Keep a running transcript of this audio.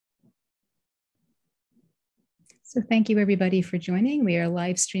So thank you everybody for joining. We are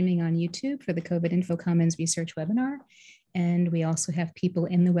live streaming on YouTube for the COVID Info Commons Research webinar. And we also have people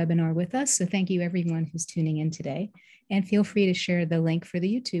in the webinar with us. So thank you everyone who's tuning in today. And feel free to share the link for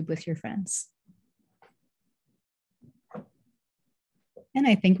the YouTube with your friends. And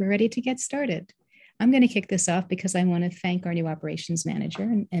I think we're ready to get started. I'm going to kick this off because I want to thank our new operations manager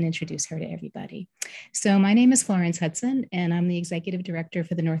and introduce her to everybody. So my name is Florence Hudson, and I'm the executive director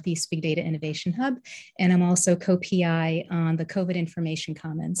for the Northeast Big Data Innovation Hub. And I'm also co-PI on the COVID Information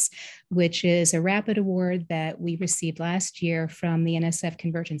Commons, which is a rapid award that we received last year from the NSF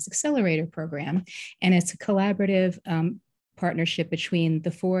Convergence Accelerator Program. And it's a collaborative partnership between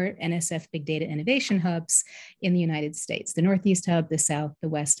the 4 NSF Big Data Innovation Hubs in the United States, the Northeast Hub, the South, the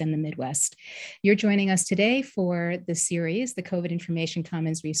West, and the Midwest. You're joining us today for the series, the COVID Information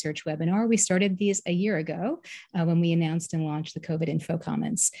Commons Research Webinar. We started these a year ago when we announced and launched the COVID Info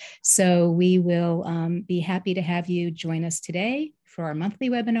Commons. So we will be happy to have you join us today for our monthly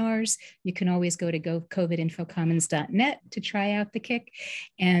webinars. You can always go to covidinfocommons.net to try out the KIC.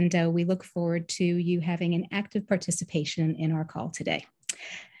 And we look forward to you having an active participation in our call today.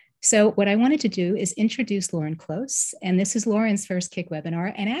 So what I wanted to do is introduce Lauren Close, and this is Lauren's first KIC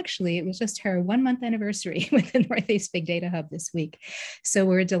webinar, and actually it was just her 1-month anniversary with the Northeast Big Data Hub this week. So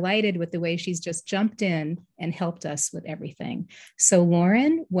we're delighted with the way she's just jumped in and helped us with everything. So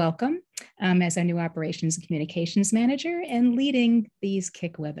Lauren, welcome as our new Operations and Communications Manager and leading these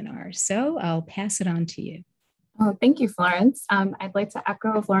KIC webinars. So I'll pass it on to you. Oh, thank you, Florence. I'd like to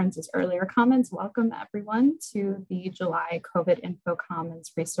echo Florence's earlier comments. Welcome everyone to the July COVID Info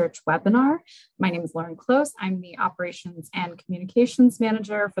Commons Research webinar. My name is Lauren Close. I'm the Operations and Communications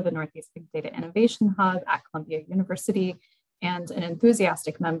Manager for the Northeast Big Data Innovation Hub at Columbia University and an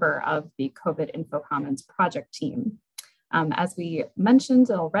enthusiastic member of the COVID Info Commons project team. As we mentioned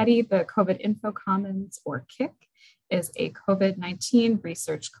already, the COVID Info Commons, or KIC, is a COVID-19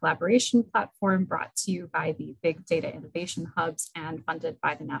 research collaboration platform brought to you by the Big Data Innovation Hubs and funded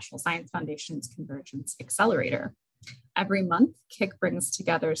by the National Science Foundation's Convergence Accelerator. Every month, KIC brings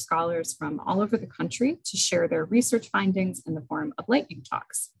together scholars from all over the country to share their research findings in the form of lightning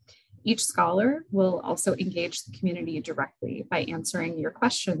talks. Each scholar will also engage the community directly by answering your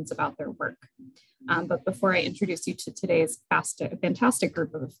questions about their work. But before I introduce you to today's fantastic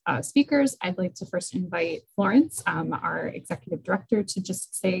group of speakers, I'd like to first invite Florence, our executive director, to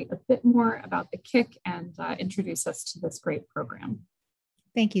just say a bit more about the KIC and introduce us to this great program.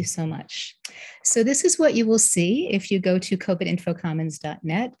 Thank you so much. So this is what you will see if you go to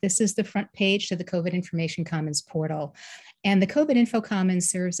covidinfocommons.net. This is the front page to the COVID Information Commons portal. And the COVID Info Commons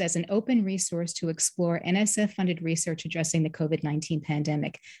serves as an open resource to explore NSF-funded research addressing the COVID-19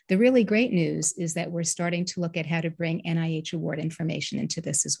 pandemic. The really great news is that we're starting to look at how to bring NIH award information into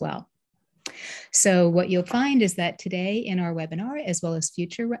this as well. So what you'll find is that today in our webinar, as well as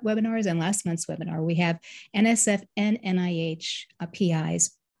future webinars and last month's webinar, we have NSF and NIH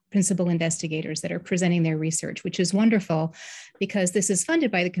PIs, principal investigators, that are presenting their research, which is wonderful because this is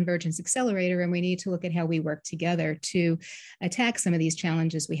funded by the Convergence Accelerator, and we need to look at how we work together to attack some of these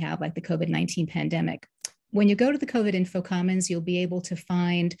challenges we have, like the COVID-19 pandemic. When you go to the COVID Info Commons, you'll be able to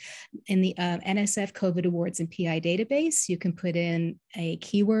find in the NSF COVID Awards and PI database, you can put in a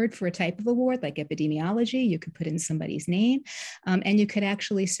keyword for a type of award like epidemiology, you could put in somebody's name, and you could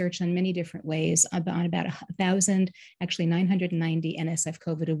actually search on many different ways on about 1,000, actually 990 NSF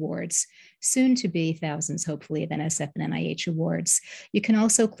COVID awards, soon to be thousands, hopefully, of NSF and NIH awards. You can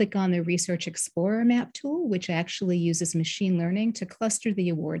also click on the Research Explorer map tool, which actually uses machine learning to cluster the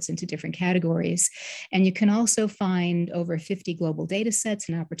awards into different categories. And you can also find over 50 global data sets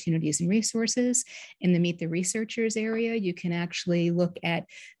and opportunities and resources. In the Meet the Researchers area, you can actually look at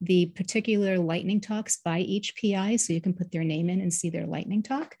the particular lightning talks by each PI, so you can put their name in and see their lightning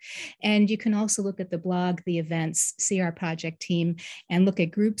talk. And you can also look at the blog, the events, see our project team, and look at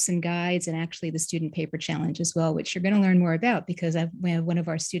groups and guides, and actually the student paper challenge as well, which you're going to learn more about because we have one of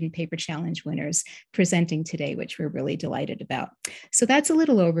our student paper challenge winners presenting today, which we're really delighted about. So that's a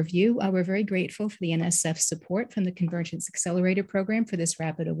little overview. We're very grateful for the NSF support from the Convergence Accelerator Program for this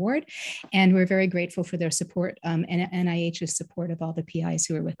rapid award. And we're very grateful for their support and NIH's support of all the PIs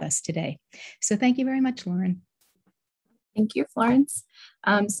who are with us today. So thank you very much, Lauren. Thank you, Florence.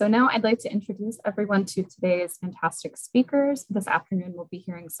 So now I'd like to introduce everyone to today's fantastic speakers. This afternoon, we'll be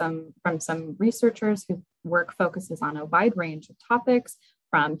hearing from some researchers whose work focuses on a wide range of topics,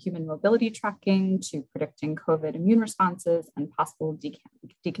 from human mobility tracking to predicting COVID immune responses and possible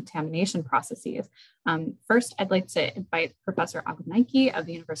decontamination processes. First, I'd like to invite Professor Ogunnaike of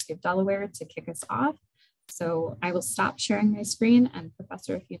the University of Delaware to kick us off. So I will stop sharing my screen, and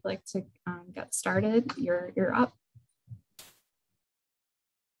Professor, if you'd like to get started, you're up.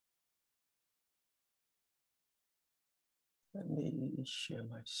 Let me share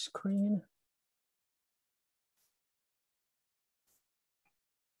my screen.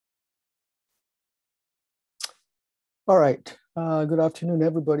 All right, good afternoon,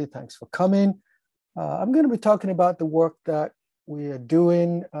 everybody. Thanks for coming. I'm going to be talking about the work that we are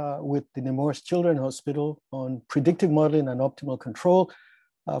doing with the Nemours Children's Hospital on predictive modeling and optimal control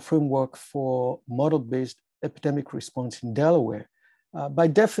framework for model-based epidemic response in Delaware. By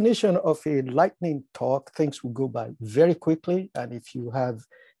definition of a lightning talk, things will go by very quickly. And if you have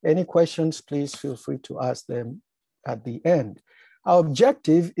any questions, please feel free to ask them at the end. Our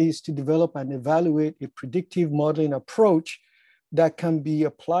objective is to develop and evaluate a predictive modeling approach that can be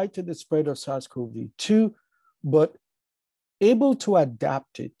applied to the spread of SARS-CoV-2, but able to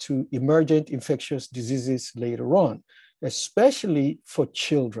adapt it to emergent infectious diseases later on, especially for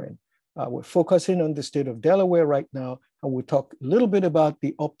children. We're focusing on the state of Delaware right now, and we'll talk a little bit about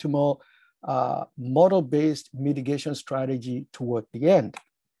the optimal model-based mitigation strategy toward the end.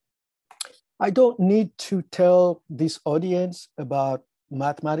 I don't need to tell this audience about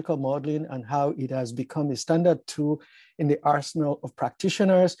mathematical modeling and how it has become a standard tool in the arsenal of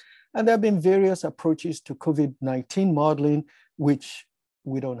practitioners. And there have been various approaches to COVID-19 modeling, which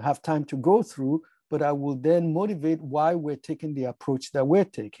we don't have time to go through, but I will then motivate why we're taking the approach that we're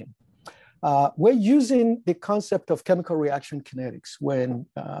taking. We're using the concept of chemical reaction kinetics. When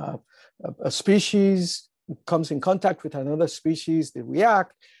a species comes in contact with another species, they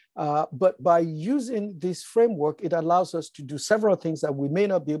react. But by using this framework, it allows us to do several things that we may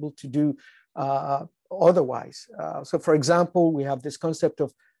not be able to do otherwise. So for example, we have this concept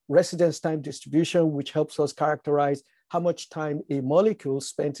of residence time distribution, which helps us characterize how much time a molecule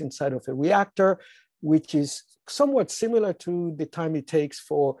spends inside of a reactor, which is somewhat similar to the time it takes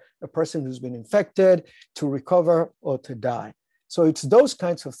for a person who's been infected to recover or to die. So it's those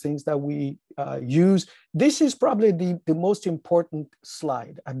kinds of things that we use. This is probably the most important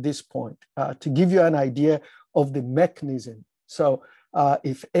slide at this point to give you an idea of the mechanism. So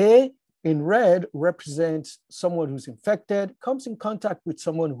if A in red represents someone who's infected, comes in contact with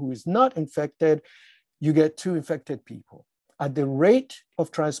someone who is not infected, you get two infected people. At the rate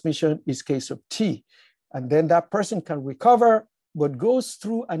of transmission is case of T. And then that person can recover, but goes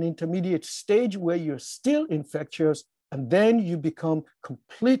through an intermediate stage where you're still infectious, and then you become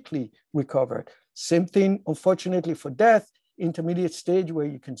completely recovered. Same thing, unfortunately, for death, intermediate stage where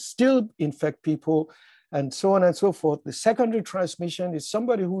you can still infect people, and so on and so forth. The secondary transmission is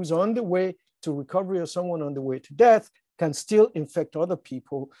somebody who's on the way to recovery or someone on the way to death can still infect other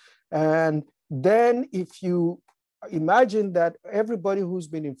people. And then if you imagine that everybody who's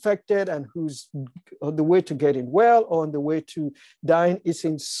been infected and who's on the way to getting well or on the way to dying is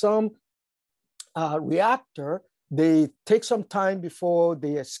in some reactor, they take some time before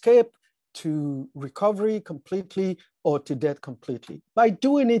they escape to recovery completely or to death completely. By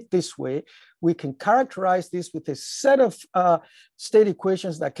doing it this way, we can characterize this with a set of state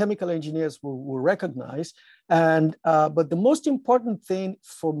equations that chemical engineers will recognize. And but the most important thing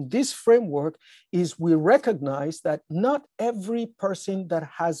from this framework is we recognize that not every person that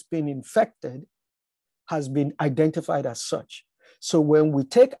has been infected has been identified as such. So when we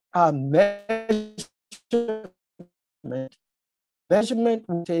take our measurement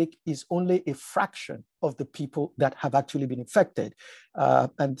we take is only a fraction of the people that have actually been infected.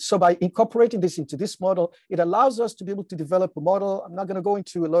 And so by incorporating this into this model, it allows us to be able to develop a model. I'm not going to go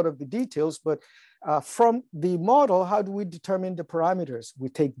into a lot of the details, but from the model, how do we determine the parameters? We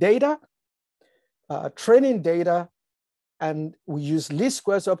take data, training data, and we use least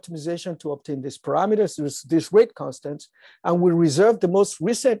squares optimization to obtain these parameters, these rate constants, and we reserve the most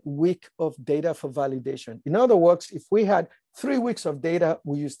recent week of data for validation. In other words, if we had 3 weeks of data,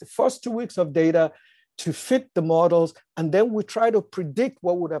 we use the first 2 weeks of data to fit the models, and then we try to predict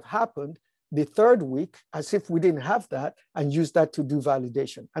what would have happened the third week as if we didn't have that and use that to do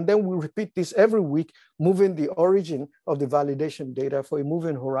validation. And then we repeat this every week, moving the origin of the validation data for a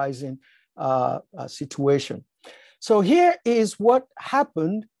moving horizon situation. So here is what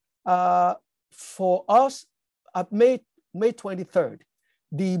happened for us at May 23rd.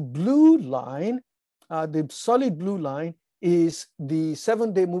 The blue line, the solid blue line, is the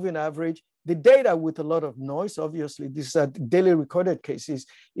 7-day moving average. The data with a lot of noise, obviously, these are daily recorded cases,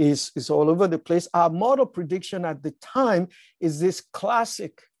 is all over the place. Our model prediction at the time is this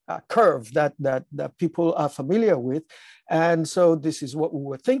classic curve that people are familiar with. And so this is what we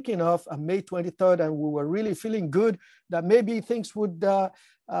were thinking of on May 23rd, and we were really feeling good that maybe things would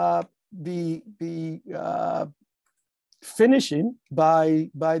be finishing by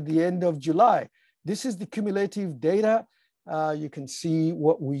the end of July. This is the cumulative data. You can see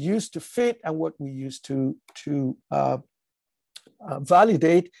what we used to fit and what we used to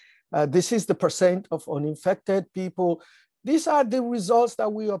validate. This is the percent of uninfected people. These are the results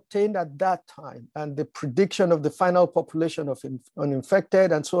that we obtained at that time and the prediction of the final population of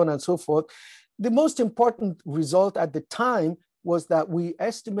uninfected and so on and so forth. The most important result at the time was that we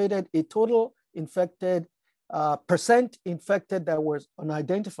estimated a total infected, percent infected that was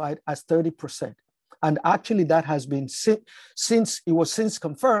unidentified as 30%. And actually that has been since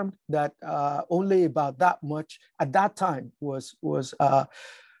confirmed that only about that much at that time was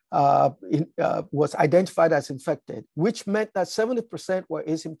identified as infected, which meant that 70% were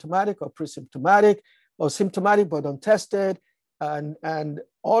asymptomatic or pre-symptomatic or symptomatic but untested. And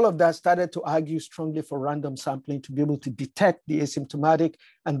all of that started to argue strongly for random sampling to be able to detect the asymptomatic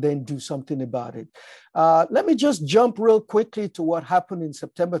and then do something about it. Let me just jump real quickly to what happened in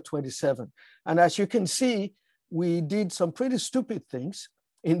September 27. And as you can see, we did some pretty stupid things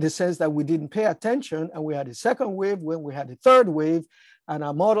in the sense that we didn't pay attention, and we had a second wave when we had a third wave, and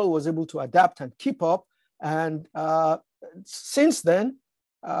our model was able to adapt and keep up. And since then,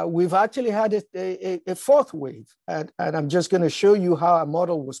 we've actually had a fourth wave. And I'm just going to show you how our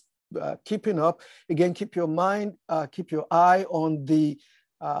model was keeping up. Again, keep your eye on the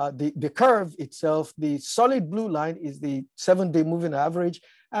curve itself. The solid blue line is the 7-day moving average.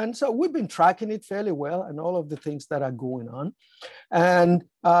 And so we've been tracking it fairly well and all of the things that are going on. And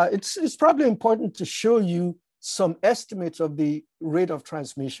it's probably important to show you some estimates of the rate of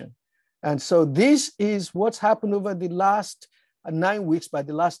transmission. And so this is what's happened over the last 9 weeks. By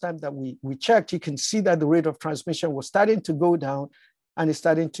the last time that we checked, you can see that the rate of transmission was starting to go down and it's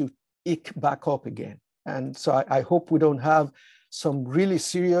starting to eke back up again. And so I hope we don't have some really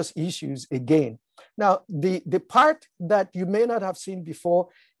serious issues again. Now, the part that you may not have seen before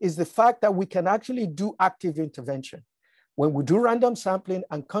is the fact that we can actually do active intervention. When we do random sampling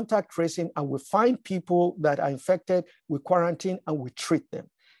and contact tracing and we find people that are infected, we quarantine and we treat them.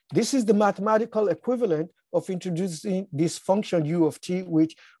 This is the mathematical equivalent of introducing this function U of t,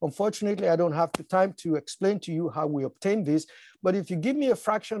 which unfortunately I don't have the time to explain to you how we obtain this. But if you give me a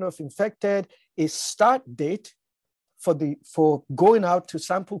fraction of infected, a start date for going out to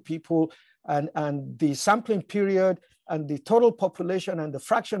sample people, and the sampling period and the total population and the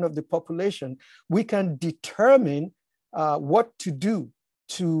fraction of the population, we can determine what to do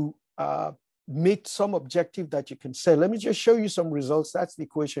to meet some objective that you can say. Let me just show you some results. That's the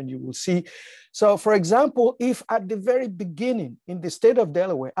equation you will see. So for example, if at the very beginning in the state of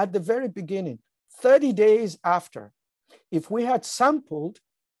Delaware, at the very beginning, 30 days after, if we had sampled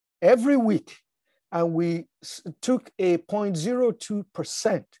every week and we took a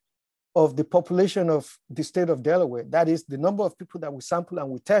 0.02% of the population of the state of Delaware, that is the number of people that we sample and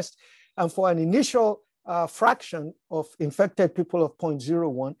we test, and for an initial fraction of infected people of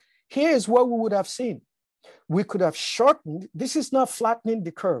 0.01, here's what we would have seen. We could have shortened, this is not flattening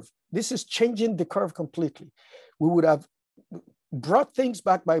the curve, this is changing the curve completely. We would have brought things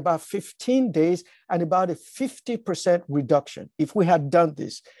back by about 15 days and about a 50% reduction if we had done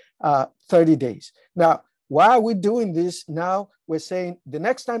this 30 days. Now, why are we doing this now? We're saying the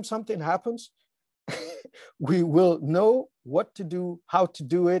next time something happens, we will know what to do, how to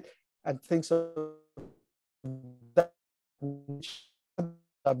do it, and things of that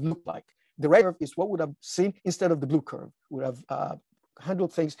have looked like. The red curve is what we would have seen instead of the blue curve. We would have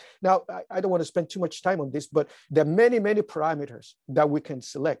handled things. Now, I don't want to spend too much time on this, but there are many, many parameters that we can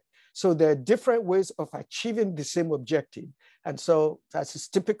select. So there are different ways of achieving the same objective. And so as is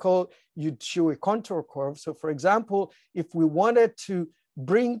typical, you'd show a contour curve. So for example, if we wanted to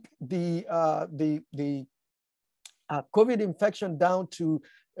bring the COVID infection down to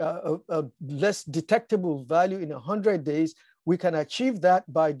a less detectable value in 100 days, we can achieve that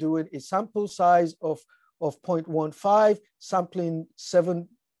by doing a sample size of 0.15, sampling 7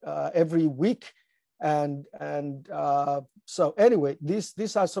 every week. And so anyway,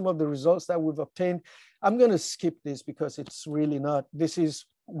 these are some of the results that we've obtained. I'm going to skip this because it's really not, this is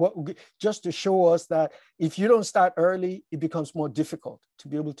what, just to show us that if you don't start early, it becomes more difficult to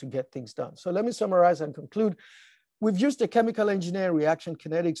be able to get things done. So let me summarize and conclude. We've used a chemical engineering reaction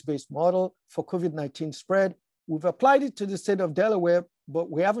kinetics-based model for COVID-19 spread. We've applied it to the state of Delaware,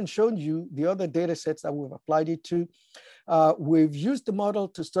 but we haven't shown you the other data sets that we've applied it to. We've used the model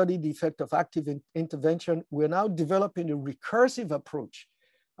to study the effect of active intervention. We're now developing a recursive approach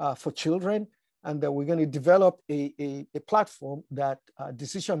for children, and that we're going to develop a platform that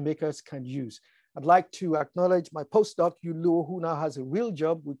decision makers can use. I'd like to acknowledge my postdoc, Yu Luo, who now has a real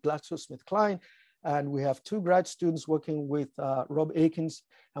job with GlaxoSmithKline. And we have 2 grad students working with Rob Akins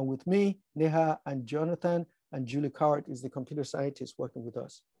and with me, Neha and Jonathan, and Julie Cowart is the computer scientist working with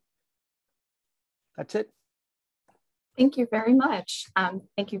us. That's it. Thank you very much.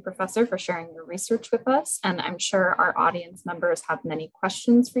 Thank you, Professor, for sharing your research with us. And I'm sure our audience members have many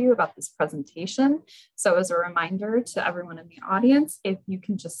questions for you about this presentation. So as a reminder to everyone in the audience, if you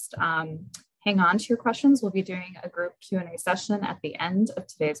can just hang on to your questions, we'll be doing a group Q&A session at the end of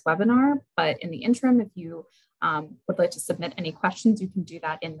today's webinar. But in the interim, if you would like to submit any questions, you can do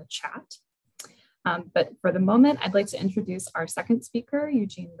that in the chat. But for the moment, I'd like to introduce our second speaker,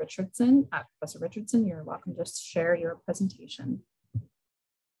 Eugene Richardson. Professor Richardson, you're welcome to share your presentation.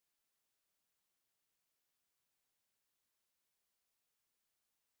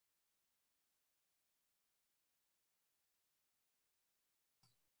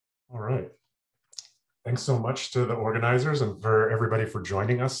 All right. Thanks so much to the organizers and for everybody for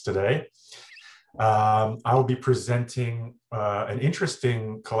joining us today. I'll be presenting an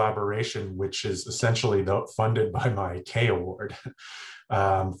interesting collaboration, which is essentially funded by my K Award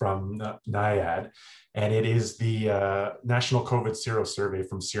from NIAID. And it is the National COVID Sero Survey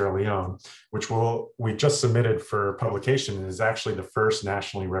from Sierra Leone, which we just submitted for publication and is actually the first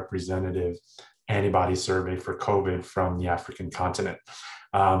nationally representative antibody survey for COVID from the African continent.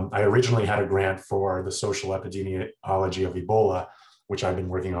 I originally had a grant for the social epidemiology of Ebola, which I've been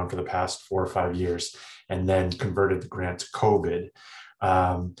working on for the past 4 or 5 years, and then converted the grant to COVID.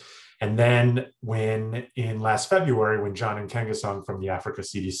 And then in last February, when John and Kengasong from the Africa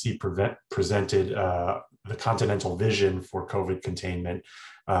CDC presented the continental vision for COVID containment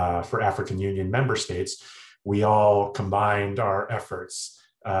for African Union member states, we all combined our efforts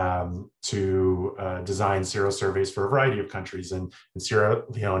to design serosurveys for a variety of countries. And Sierra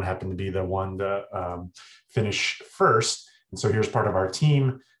Leone happened to be the one to finish first. And so here's part of our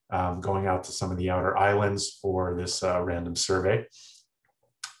team going out to some of the outer islands for this random survey.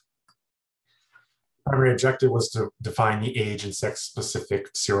 Primary objective was to define the age and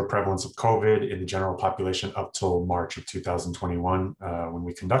sex-specific seroprevalence of COVID in the general population up till March of 2021 when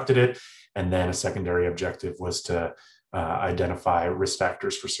we conducted it. And then a secondary objective was to identify risk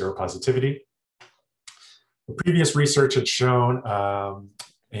factors for seropositivity. The previous research had shown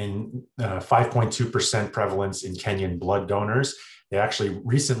in 5.2% prevalence in Kenyan blood donors. They actually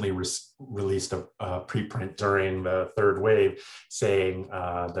recently released a preprint during the third wave saying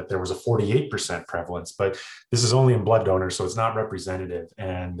that there was a 48% prevalence, but this is only in blood donors, so it's not representative,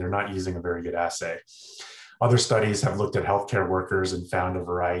 and they're not using a very good assay. Other studies have looked at healthcare workers and found a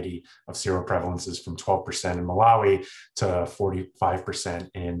variety of seroprevalences from 12% in Malawi to 45%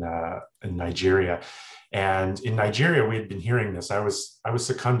 in Nigeria. And in Nigeria, we had been hearing this. I was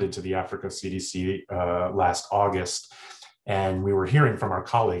seconded to the Africa CDC last August, and we were hearing from our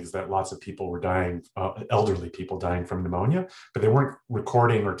colleagues that lots of people were dying, elderly people dying from pneumonia, but they weren't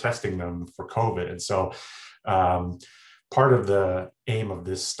recording or testing them for COVID. And so part of the aim of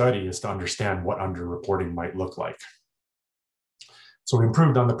this study is to understand what underreporting might look like. So we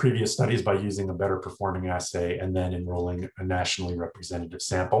improved on the previous studies by using a better performing assay and then enrolling a nationally representative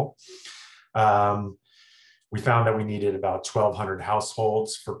sample. We found that we needed about 1,200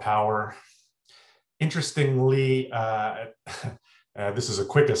 households for power. Interestingly, this is a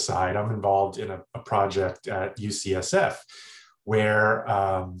quick aside, I'm involved in a project at UCSF where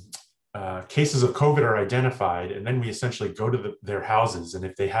cases of COVID are identified, and then we essentially go to their houses, and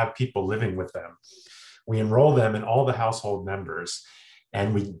if they have people living with them, we enroll them in all the household members,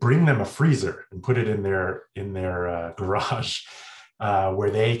 and we bring them a freezer and put it in their garage, where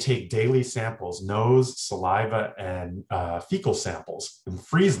they take daily samples, nose, saliva, and fecal samples, and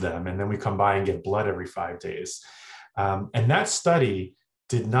freeze them, and then we come by and get blood every 5 days. And that study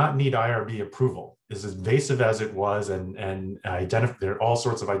did not need IRB approval. As invasive as it was, and there are all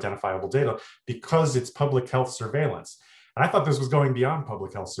sorts of identifiable data because it's public health surveillance. And I thought this was going beyond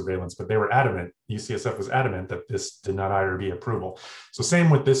public health surveillance, but they were adamant, UCSF was adamant that this did not IRB approval. So same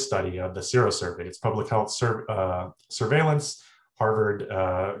with this study of the sero survey, it's public health surveillance.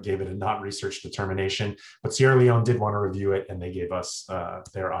 Harvard gave it a not research determination, but Sierra Leone did want to review it, and they gave us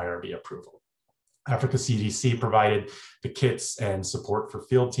their IRB approval. Africa CDC provided the kits and support for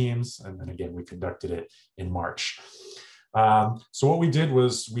field teams, and then again, we conducted it in March. So what we did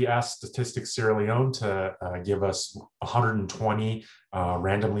was we asked Statistics Sierra Leone to give us 120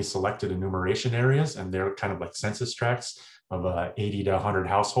 randomly selected enumeration areas, and they're kind of like census tracts of 80 to 100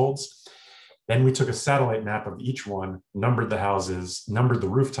 households. Then we took a satellite map of each one, numbered the houses, numbered the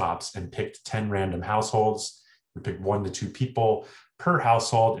rooftops, and picked 10 random households. We picked 1 to 2 people per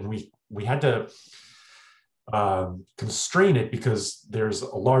household, and we had to constrain it because there's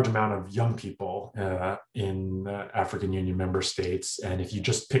a large amount of young people in African Union member states, and if you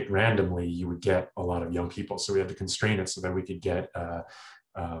just picked randomly, you would get a lot of young people. So we had to constrain it so that we could get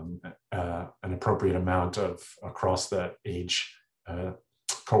an appropriate amount of across the age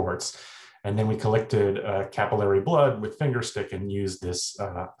cohorts. And then we collected capillary blood with finger stick and used this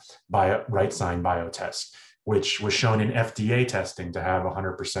right sign biotest, which was shown in FDA testing to have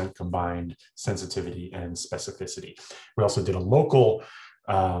 100% combined sensitivity and specificity. We also did a local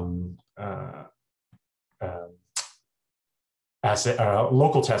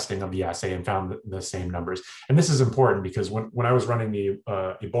local testing of the assay and found the same numbers. And this is important because when I was running the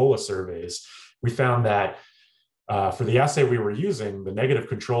Ebola surveys, we found that for the assay we were using, the negative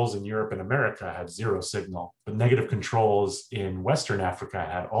controls in Europe and America had 0 signal. The negative controls in Western Africa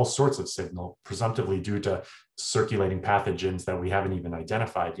had all sorts of signal, presumptively due to circulating pathogens that we haven't even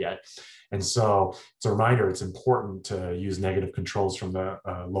identified yet. And so it's a reminder, it's important to use negative controls from the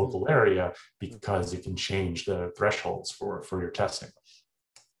local area because it can change the thresholds for your testing.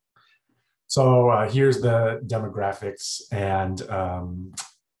 So here's the demographics, and I'll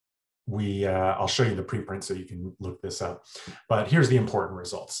show you the preprint so you can look this up. But here's the important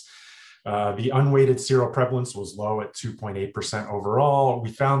results. The unweighted seroprevalence was low at 2.8% overall. We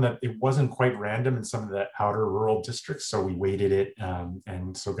found that it wasn't quite random in some of the outer rural districts, so we weighted it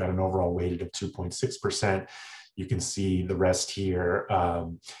and so got an overall weighted of 2.6%. You can see the rest here.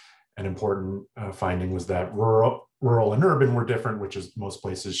 An important finding was that rural and urban were different, which is most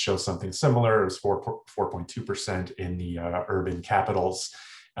places show something similar. It was 4.2% in the urban capitals.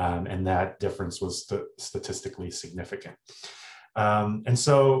 And that difference was statistically significant. And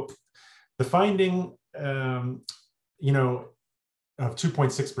so the finding, of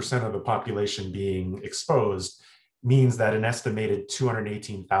 2.6% of the population being exposed means that an estimated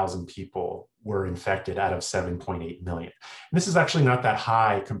 218,000 people were infected out of 7.8 million. And this is actually not that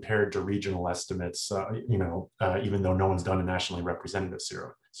high compared to regional estimates, even though no one's done a nationally representative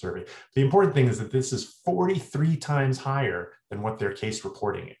survey. The important thing is that this is 43 times higher than what their case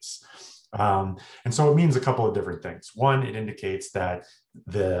reporting is. And so it means a couple of different things. One, it indicates that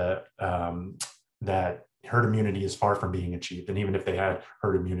that herd immunity is far from being achieved. And even if they had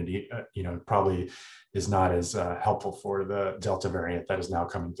herd immunity, it probably is not as helpful for the Delta variant that is now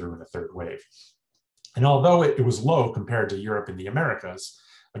coming through in a third wave. And although it was low compared to Europe and the Americas,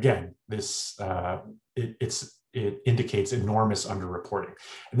 again, this it indicates enormous underreporting.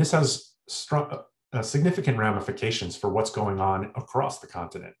 And this has significant ramifications for what's going on across the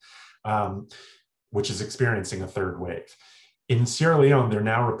continent, which is experiencing a third wave. In Sierra Leone, they're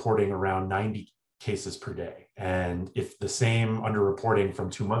now reporting around 90 cases per day. And if the same underreporting from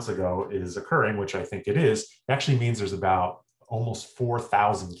 2 months ago is occurring, which I think it is, it actually means there's about almost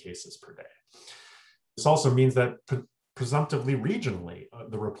 4,000 cases per day. This also means that presumptively regionally,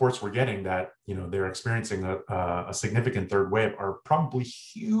 the reports we're getting that they're experiencing a significant third wave are probably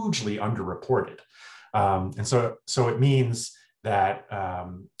hugely underreported. And so it means that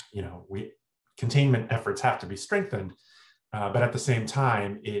containment efforts have to be strengthened, but at the same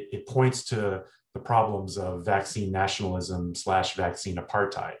time, it points to the problems of vaccine nationalism / vaccine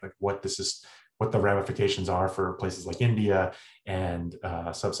apartheid, like what the ramifications are for places like India and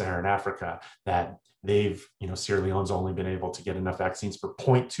sub-Saharan Africa, that Sierra Leone's only been able to get enough vaccines for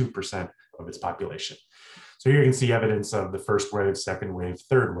 0.2% of its population. So here you can see evidence of the first wave, second wave,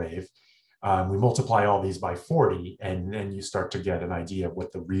 third wave. We multiply all these by 40, and then you start to get an idea of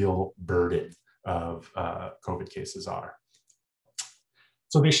what the real burden of COVID cases are.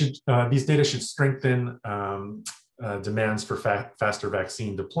 So these data should strengthen demands for faster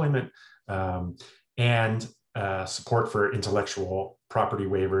vaccine deployment and support for intellectual property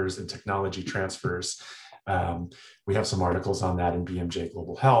waivers and technology transfers. We have some articles on that in BMJ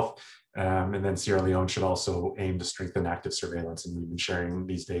Global Health. And then Sierra Leone should also aim to strengthen active surveillance. And we've been sharing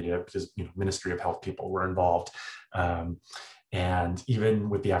these data because Ministry of Health people were involved. And even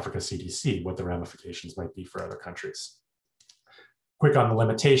with the Africa CDC, what the ramifications might be for other countries. Quick on the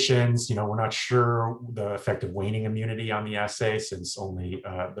limitations, we're not sure the effect of waning immunity on the assay since only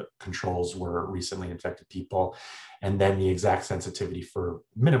the controls were recently infected people. And then the exact sensitivity for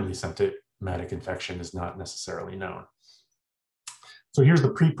minimally symptomatic infection is not necessarily known. So here's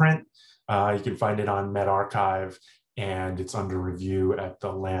the preprint. You can find it on medRxiv, and it's under review at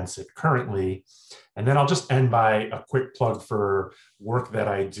the Lancet currently. And then I'll just end by a quick plug for work that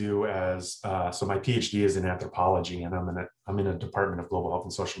I do as, so my PhD is in anthropology, and I'm in a department of global health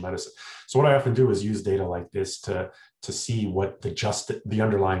and social medicine. So what I often do is use data like this to see what the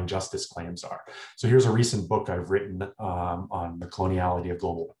underlying justice claims are. So here's a recent book I've written on the coloniality of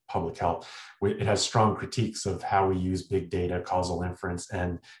global public health. It has strong critiques of how we use big data, causal inference,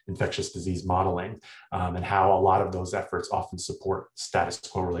 and infectious disease modeling, and how a lot of those efforts often support status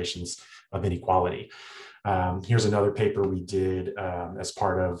quo relations of inequality. Here's another paper we did as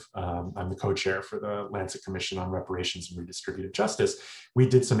part of, I'm the co-chair for the Lancet Commission on Reparations and Redistributive Justice. We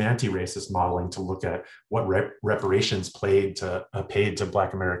did some anti-racist modeling to look at what reparations paid to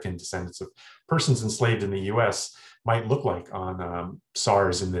Black American descendants of persons enslaved in the US might look like on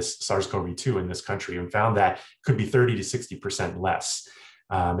SARS-CoV-2 in this country, and found that could be 30 to 60% less.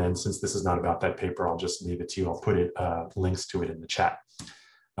 And since this is not about that paper, I'll just leave it to you. I'll put links to it in the chat.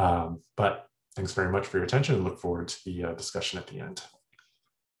 But thanks very much for your attention, and look forward to the discussion at the end.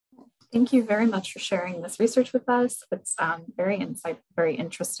 Thank you very much for sharing this research with us. It's very insightful, very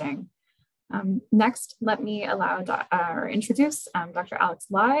interesting. Next, let me introduce Dr. Alex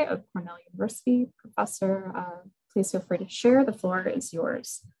Lai of Cornell University. Professor, please feel free to share. The floor is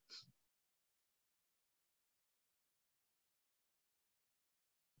yours.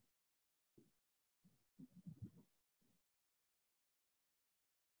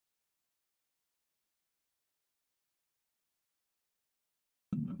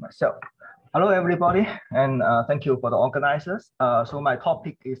 Myself. Hello, everybody, and thank you for the organizers. So my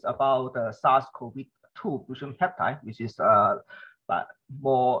topic is about SARS-CoV-2 fusion peptide, which is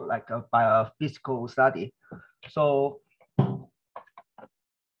more like a biophysical study. So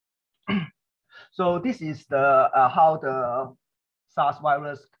this is the how the SARS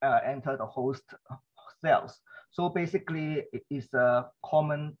virus enter the host cells. So basically, it is a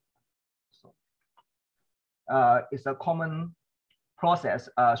common process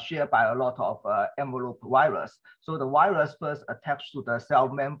shared by a lot of envelope virus. So the virus first attached to the cell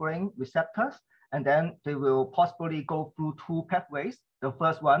membrane receptors, and then they will possibly go through two pathways. The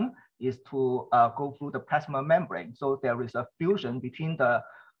first one is to go through the plasma membrane. So there is a fusion between the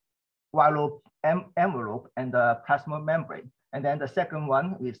viral envelope and the plasma membrane. And then the second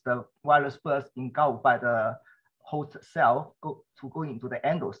one is the virus first engulfed by the host cell to go into the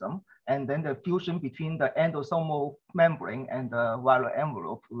endosome. And then the fusion between the endosomal membrane and the viral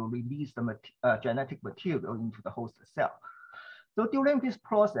envelope will release the genetic material into the host cell. So during this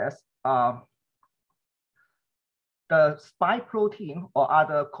process, the spike protein or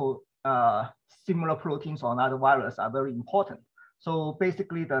other similar proteins on other viruses are very important. So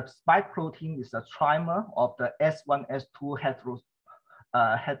basically, the spike protein is a trimer of the S1, S2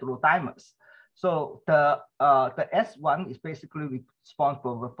 heterodimers. So the S1 is basically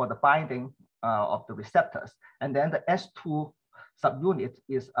responsible for the binding of the receptors. And then the S2 subunit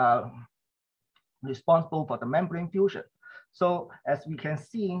is responsible for the membrane fusion. So as we can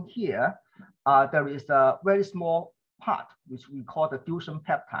see in here, there is a very small part, which we call the fusion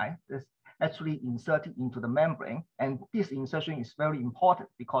peptide, that's actually inserted into the membrane. And this insertion is very important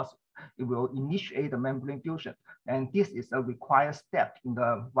because it will initiate the membrane fusion. And this is a required step in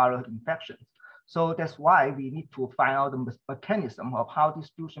the viral infection. So that's why we need to find out the mechanism of how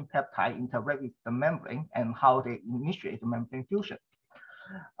this fusion peptide interact with the membrane and how they initiate the membrane fusion.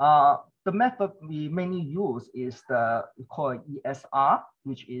 The method we mainly use is we call it ESR,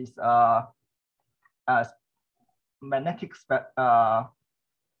 which is a magnetic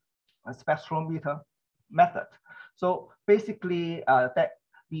spectrometer method. So basically, that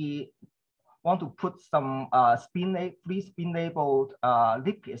we want to put some free spin labeled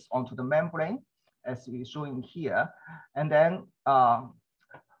lipids onto the membrane, as we're showing here, and then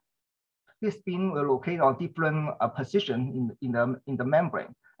this spin will locate on different position in the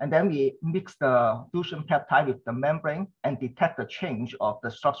membrane. And then we mix the fusion peptide with the membrane and detect the change of the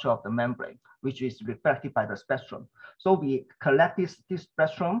structure of the membrane, which is reflected by the spectrum. So we collect this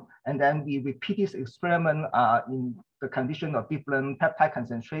spectrum, and then we repeat this experiment in the condition of different peptide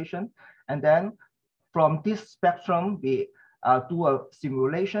concentration. And then from this spectrum, we do a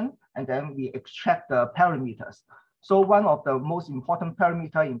simulation, and then we extract the parameters. So one of the most important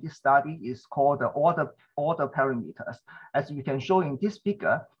parameter in this study is called the order parameters. As you can show in this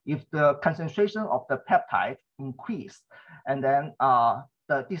figure, if the concentration of the peptide increase, and then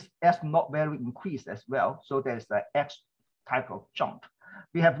this S not very increased as well, so there's the X type of jump.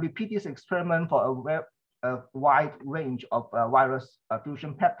 We have repeated this experiment for a wide range of virus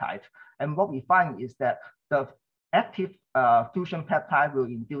fusion peptide, and what we find is that the active fusion peptide will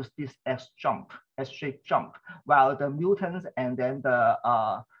induce this S-shaped jump, while the mutants and then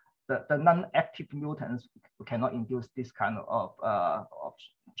the non-active mutants cannot induce this kind of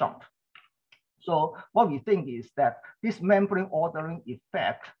jump. So what we think is that this membrane ordering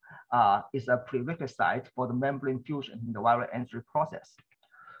effect is a prerequisite for the membrane fusion in the viral entry process.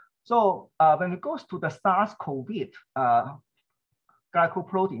 So when it goes to the SARS-CoV,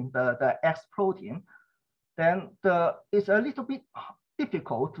 glycoprotein, the X protein, then it's a little bit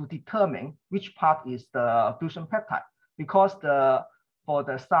difficult to determine which part is the fusion peptide, because for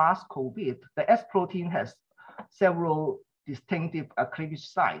the SARS-CoV, the S protein has several distinctive cleavage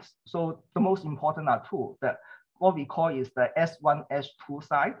sites. So the most important are two. What we call is the S1, S2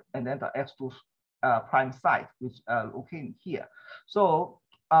 site, and then the S2 prime site, which are located here. So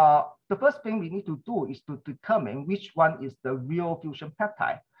the first thing we need to do is to determine which one is the real fusion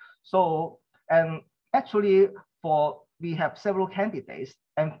peptide. So, and actually we have several candidates,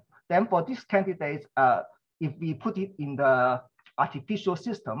 and then for these candidates, if we put it in the artificial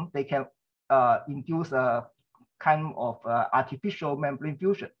system, they can induce a kind of artificial membrane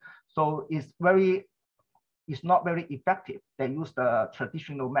fusion. So it's not very effective. They use the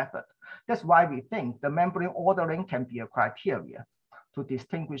traditional method. That's why we think the membrane ordering can be a criteria to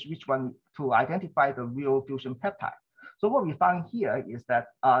distinguish which one, to identify the real fusion peptide. So what we found here is that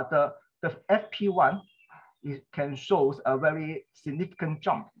the FP1 can show a very significant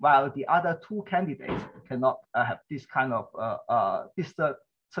jump, while the other two candidates cannot have this kind of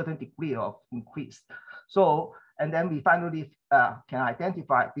certain degree of increase. So, and then we finally can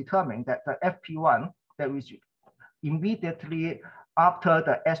determine that the FP1 that is immediately after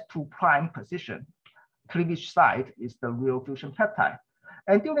the S2 prime position cleavage site is the real fusion peptide.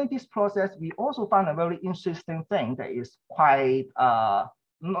 And during this process, we also found a very interesting thing that is quite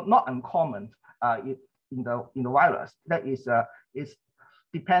not uncommon in the virus. That is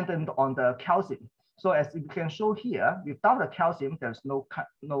dependent on the calcium. So as you can show here, without the calcium, there's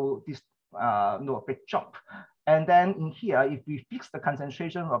no big jump. And then in here, if we fix the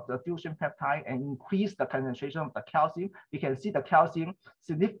concentration of the fusion peptide and increase the concentration of the calcium, we can see the calcium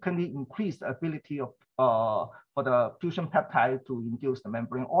significantly increase the ability of for the fusion peptide to induce the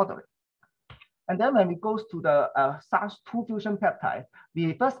membrane ordering. And then when we go to the SARS-2 fusion peptide,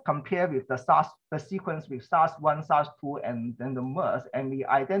 we first compare with the sequence with SARS-1, SARS-2, and then the MERS, and we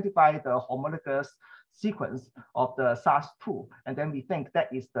identify the homologous sequence of the SARS-2, and then we think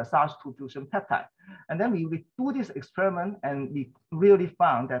that is the SARS-2 fusion peptide. And then we do this experiment, and we really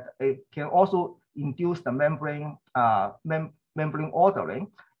found that it can also induce the membrane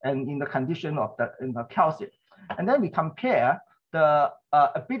ordering, and in the condition of the calcium. And then we compare the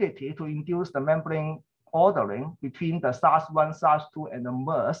ability to induce the membrane ordering between the SARS-1, SARS-2, and the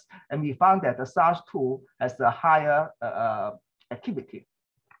MERS, and we found that the SARS-2 has a higher activity.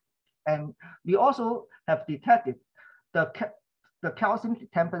 And we also have detected the calcium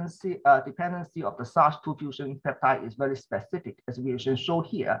dependency of the SARS-2 fusion peptide is very specific, as we can show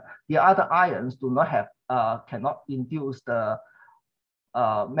here. The other ions do not have cannot induce the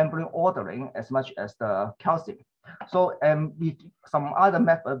membrane ordering as much as the calcium. So, and with some other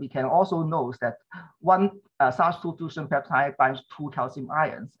method, we can also know that one SARS-2 fusion peptide binds two calcium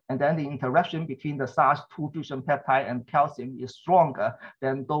ions, and then the interaction between the SARS-2 fusion peptide and calcium is stronger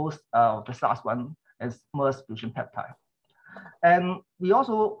than those of the SARS-1 and MERS fusion peptide. And we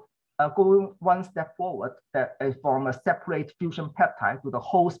also go one step forward that from a separate fusion peptide to the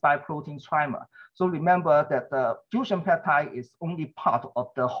whole spike protein trimer. So remember that the fusion peptide is only part of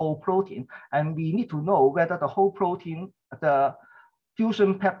the whole protein, and we need to know whether the whole protein, the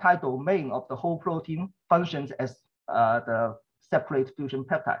fusion peptide domain of the whole protein functions as the separate fusion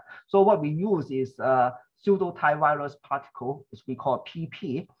peptide. So what we use is pseudotivirus particle, which we call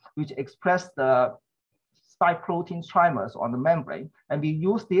PP, which express the spike protein trimers on the membrane, and we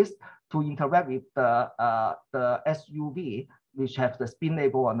use this to interact with the SUV, which have the spin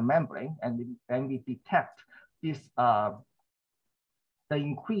label on the membrane, and we detect this the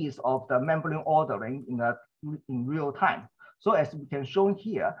increase of the membrane ordering in real time. So as we can show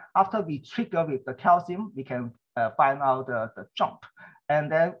here, after we trigger with the calcium, we can find out the jump,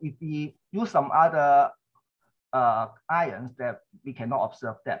 and then if we use some other ions, that we cannot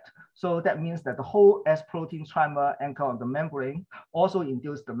observe that. So that means that the whole S protein trimer anchor on the membrane also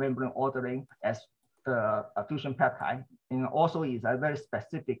induce the membrane ordering as the fusion peptide, and also is a very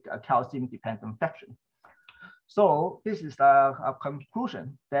specific calcium dependent fraction. So this is a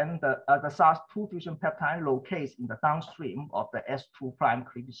conclusion. Then the SARS-2 fusion peptide locates in the downstream of the S2 prime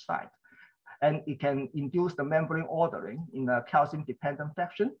cleavage site, and it can induce the membrane ordering in a calcium dependent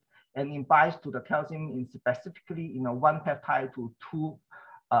fraction, and it binds to the calcium in specifically in a 1 peptide to 2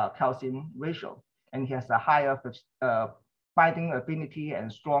 calcium ratio. And it has a higher binding affinity and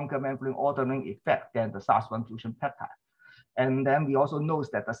stronger membrane ordering effect than the SARS-1 fusion peptide. And then we also know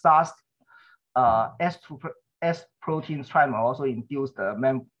that the SARS S protein trimer also induced the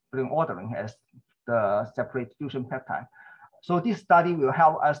membrane ordering as the separate fusion peptide. So this study will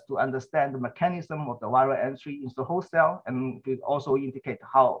help us to understand the mechanism of the viral entry into the host cell, and will also indicate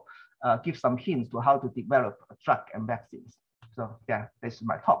how, give some hints to how to develop a drug and vaccines. So yeah, this is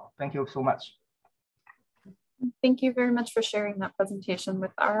my talk. Thank you so much. Thank you very much for sharing that presentation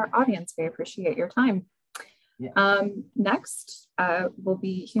with our audience. We appreciate your time. Yeah. Next, we'll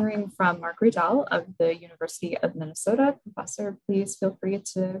be hearing from Mark Riedel of the University of Minnesota. Professor, please feel free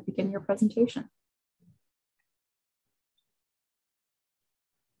to begin your presentation.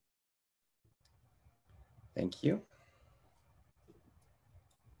 Thank you.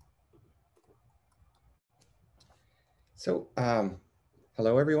 So,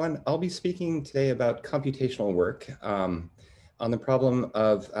 hello everyone. I'll be speaking today about computational work on the problem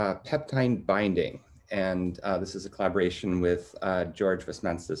of peptide binding. And this is a collaboration with George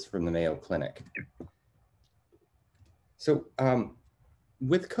Vesmantzis from the Mayo Clinic. So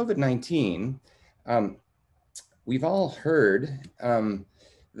with COVID-19, we've all heard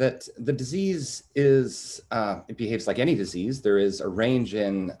that the disease is, it behaves like any disease. There is a range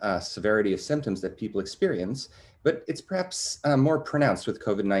in severity of symptoms that people experience, but it's perhaps more pronounced with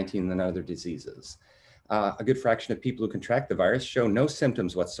COVID-19 than other diseases. A good fraction of people who contract the virus show no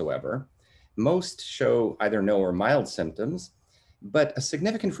symptoms whatsoever. Most show either no or mild symptoms, but a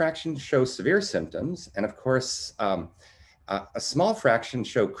significant fraction show severe symptoms. And of course, a small fraction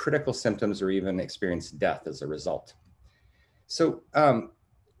show critical symptoms or even experience death as a result. So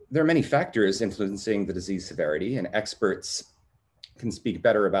there are many factors influencing the disease severity, and experts can speak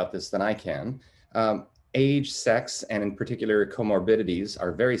better about this than I can. Age, sex, and in particular comorbidities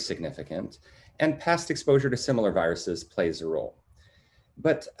are very significant, and past exposure to similar viruses plays a role.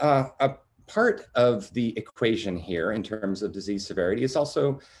 But a part of the equation here in terms of disease severity is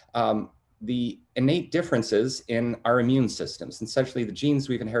also the innate differences in our immune systems. And essentially the genes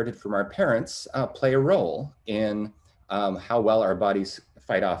we've inherited from our parents play a role in how well our bodies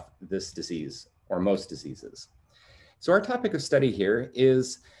fight off this disease or most diseases. So our topic of study here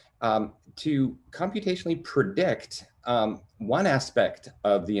is to computationally predict one aspect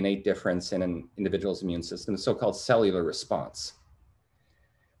of the innate difference in an individual's immune system, the so-called cellular response.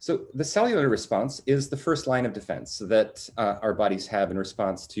 So the cellular response is the first line of defense that our bodies have in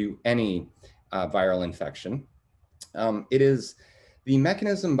response to any viral infection. It is the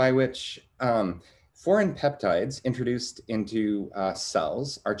mechanism by which foreign peptides introduced into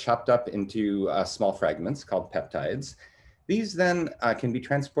cells are chopped up into small fragments called peptides. These then can be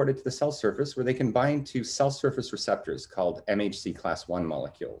transported to the cell surface where they can bind to cell surface receptors called MHC class I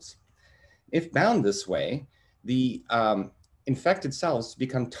molecules. If bound this way, the infected cells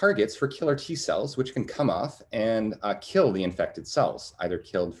become targets for killer T cells, which can come off and kill the infected cells, either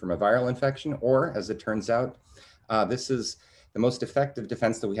killed from a viral infection or, as it turns out, this is the most effective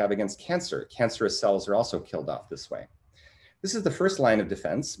defense that we have against cancer. Cancerous cells are also killed off this way. This is the first line of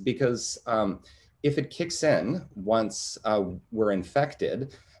defense because if it kicks in once we're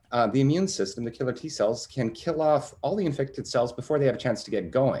infected, the immune system, the killer T cells, can kill off all the infected cells before they have a chance to get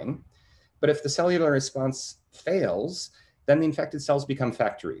going. But if the cellular response fails, then the infected cells become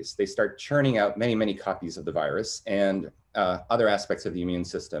factories. They start churning out many, many copies of the virus, and other aspects of the immune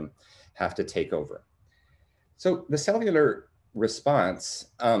system have to take over. So the cellular response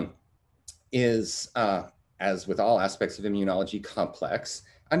is, as with all aspects of immunology, complex.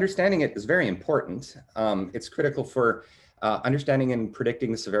 Understanding it is very important. It's critical for understanding and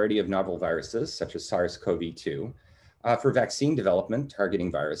predicting the severity of novel viruses, such as SARS-CoV-2, for vaccine development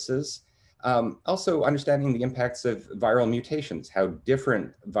targeting viruses. Also understanding the impacts of viral mutations, how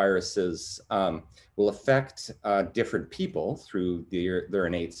different viruses will affect different people through their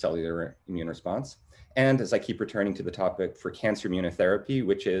innate cellular immune response. And as I keep returning to the topic for cancer immunotherapy,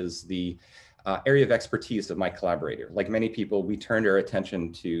 which is the area of expertise of my collaborator. Like many people, we turned our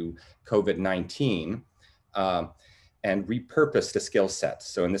attention to COVID-19 and repurposed a skill set.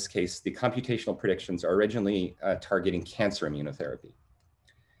 So in this case, the computational predictions are originally targeting cancer immunotherapy.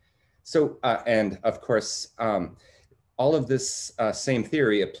 So, and of course, all of this same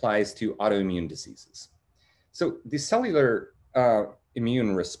theory applies to autoimmune diseases. So the cellular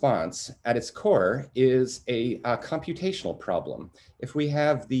immune response at its core is a computational problem. If we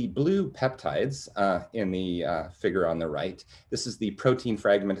have the blue peptides in the figure on the right, this is the protein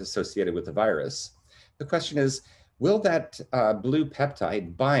fragment associated with the virus. The question is, will that blue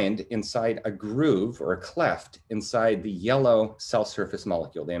peptide bind inside a groove or a cleft inside the yellow cell surface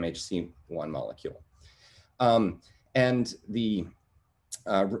molecule, the MHC1 molecule? And the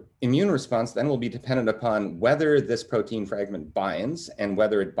immune response then will be dependent upon whether this protein fragment binds and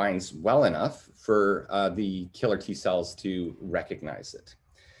whether it binds well enough for the killer T cells to recognize it.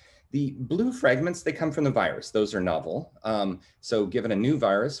 The blue fragments, they come from the virus. Those are novel. So given a new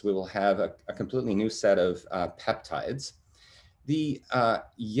virus, we will have a completely new set of peptides. The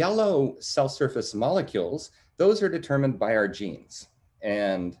yellow cell surface molecules, those are determined by our genes.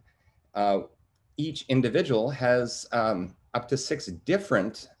 And each individual has up to 6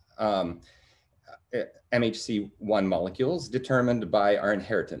 different MHC1 molecules determined by our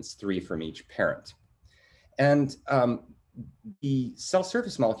inheritance, 3 from each parent. And the cell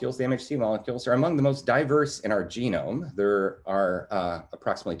surface molecules, the MHC molecules, are among the most diverse in our genome. There are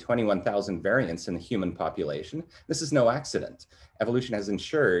approximately 21,000 variants in the human population. This is no accident. Evolution has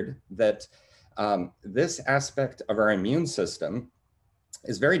ensured that this aspect of our immune system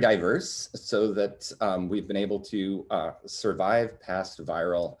is very diverse, so that we've been able to survive past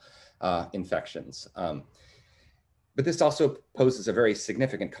viral infections. But this also poses a very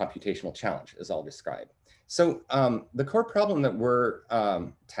significant computational challenge, as I'll describe. So the core problem that we're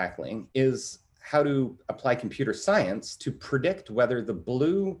tackling is how to apply computer science to predict whether the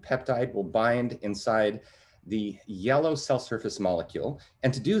blue peptide will bind inside the yellow cell surface molecule,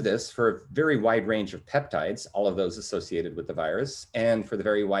 and to do this for a very wide range of peptides, all of those associated with the virus, and for the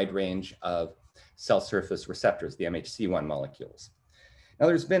very wide range of cell surface receptors, the MHC1 molecules. Now,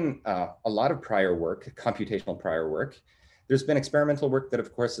 there's been a lot of prior work, computational prior work. There's been experimental work that,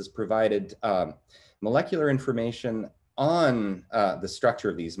 of course, has provided molecular information on the structure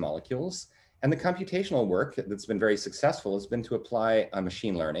of these molecules. And the computational work that's been very successful has been to apply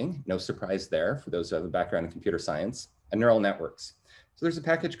machine learning, no surprise there for those who have a background in computer science, and neural networks. So there's a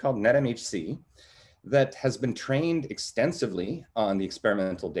package called NetMHC that has been trained extensively on the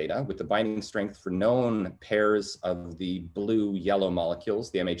experimental data with the binding strength for known pairs of the blue-yellow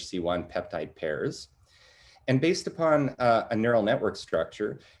molecules, the MHC1 peptide pairs. And based upon a neural network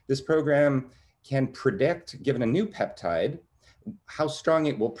structure, this program can predict, given a new peptide, how strong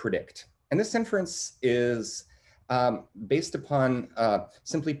it will predict. And this inference is based upon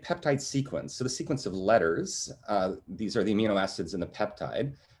simply peptide sequence. So the sequence of letters, these are the amino acids in the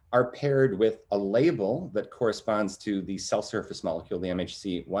peptide, are paired with a label that corresponds to the cell surface molecule, the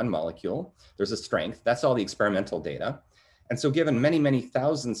MHC1 molecule. There's a strength, that's all the experimental data. And so given many, many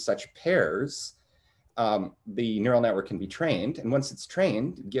thousand such pairs, the neural network can be trained. And once it's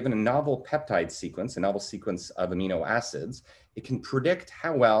trained, given a novel peptide sequence, a novel sequence of amino acids, it can predict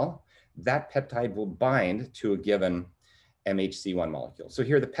how well that peptide will bind to a given MHC1 molecule. So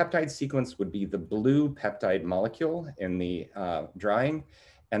here the peptide sequence would be the blue peptide molecule in the drawing,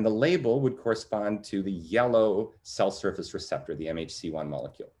 and the label would correspond to the yellow cell surface receptor, the MHC1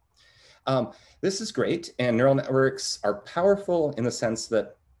 molecule. This is great, and neural networks are powerful in the sense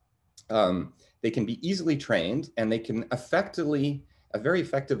that they can be easily trained, and they can effectively, very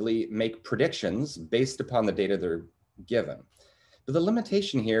effectively make predictions based upon the data they're given. But the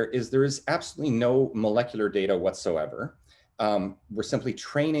limitation here is there is absolutely no molecular data whatsoever. We're simply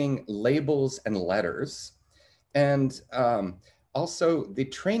training labels and letters. And also, the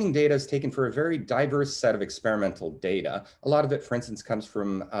training data is taken for a very diverse set of experimental data. A lot of it, for instance, comes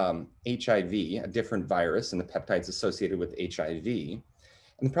from HIV, a different virus, and the peptides associated with HIV.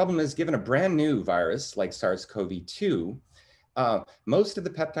 And the problem is, given a brand new virus like SARS-CoV-2, most of the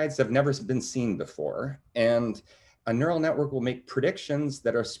peptides have never been seen before. And a neural network will make predictions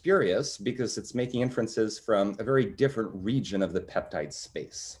that are spurious because it's making inferences from a very different region of the peptide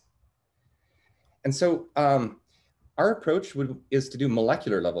space. And so our approach is to do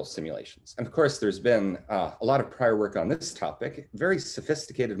molecular level simulations. And of course, there's been a lot of prior work on this topic. Very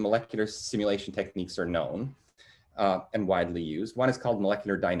sophisticated molecular simulation techniques are known and widely used. One is called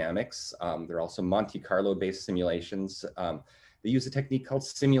molecular dynamics. There are also Monte Carlo-based simulations. They use a technique called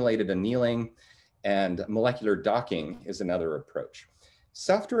simulated annealing, and molecular docking is another approach.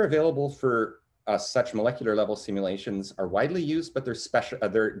 Software available for such molecular level simulations are widely used, but they're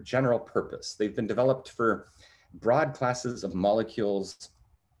general purpose. They've been developed for broad classes of molecules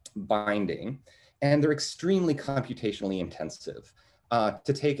binding, and they're extremely computationally intensive.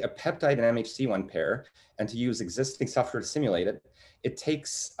 To take a peptide and MHC1 pair and to use existing software to simulate it, it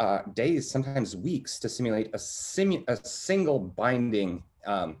takes days, sometimes weeks, to simulate a single binding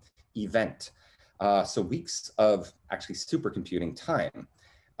event. So weeks of actually supercomputing time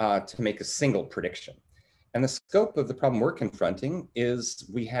to make a single prediction. And the scope of the problem we're confronting is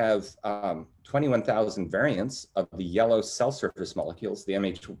we have 21,000 variants of the yellow cell surface molecules, the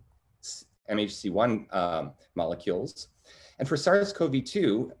MHC1 molecules. And for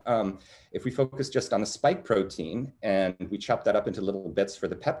SARS-CoV-2, if we focus just on the spike protein and we chop that up into little bits for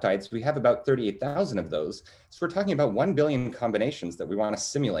the peptides, we have about 38,000 of those. So we're talking about 1 billion combinations that we want to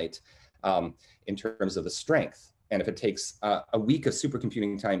simulate in terms of the strength. And if it takes a week of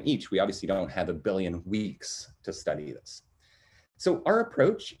supercomputing time each, we obviously don't have a billion weeks to study this. So our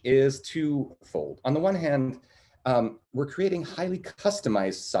approach is twofold. On the one hand, we're creating highly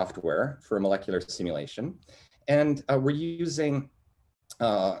customized software for molecular simulation, and we're using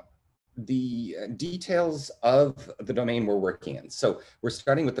the details of the domain we're working in. So we're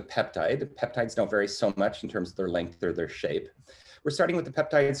starting with the peptide. Peptides don't vary so much in terms of their length or their shape. We're starting with the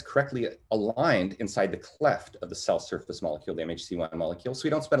peptides correctly aligned inside the cleft of the cell surface molecule, the MHC1 molecule. So we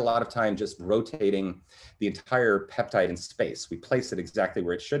don't spend a lot of time just rotating the entire peptide in space. We place it exactly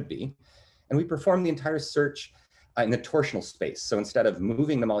where it should be. And we perform the entire search in the torsional space. So instead of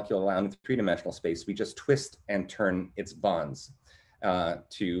moving the molecule around in three-dimensional space, we just twist and turn its bonds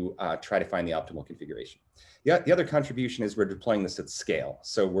to try to find the optimal configuration. The other contribution is we're deploying this at scale.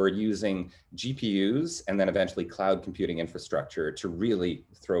 So we're using GPUs and then eventually cloud computing infrastructure to really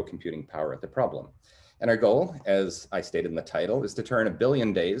throw computing power at the problem. And our goal, as I stated in the title, is to turn 1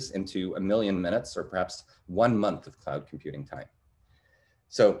 billion days into 1 million minutes or perhaps 1 month of cloud computing time.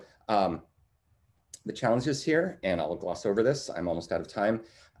 So the challenges here, and I'll gloss over this, I'm almost out of time.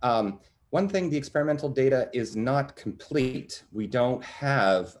 One thing, the experimental data is not complete. We don't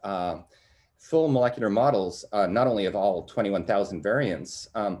have full molecular models, not only of all 21,000 variants,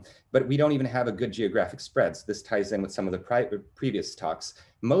 but we don't even have a good geographic spreads. This ties in with some of the previous talks.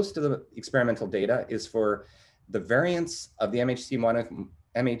 Most of the experimental data is for the variants of the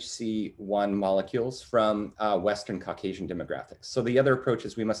MHC1 molecules from Western Caucasian demographics. So the other approach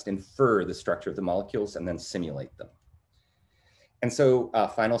is we must infer the structure of the molecules and then simulate them. And so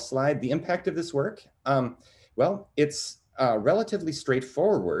final slide, the impact of this work. Well, it's relatively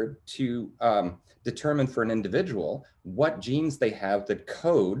straightforward to determine for an individual what genes they have that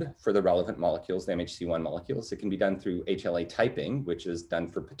code for the relevant molecules, the MHC1 molecules. It can be done through HLA typing, which is done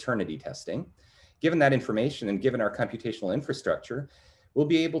for paternity testing. Given that information and given our computational infrastructure, we'll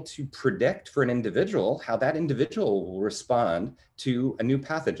be able to predict for an individual how that individual will respond to a new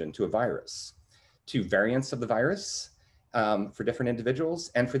pathogen, to a virus, to variants of the virus, for different individuals,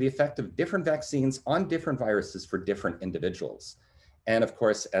 and for the effect of different vaccines on different viruses for different individuals. And of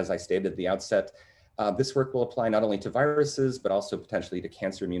course, as I stated at the outset, this work will apply not only to viruses, but also potentially to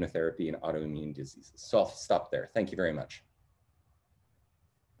cancer immunotherapy and autoimmune diseases. So I'll stop there. Thank you very much.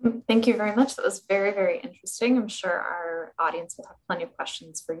 Thank you very much. That was very, very interesting. I'm sure our audience will have plenty of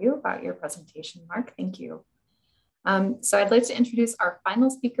questions for you about your presentation, Mark. Thank you. So I'd like to introduce our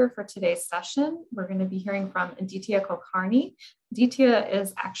final speaker for today's session. We're going to be hearing from Aditya Kulkarni. Aditya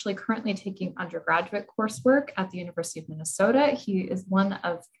is actually currently taking undergraduate coursework at the University of Minnesota. He is one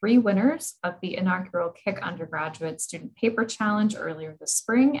of 3 winners of the inaugural KIC Undergraduate Student Paper Challenge earlier this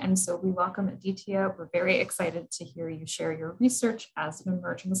spring. And so we welcome Aditya. We're very excited to hear you share your research as an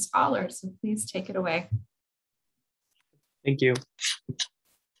emerging scholar. So please take it away. Thank you.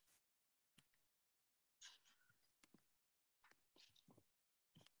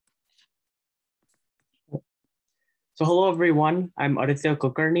 So hello everyone, I'm Aditya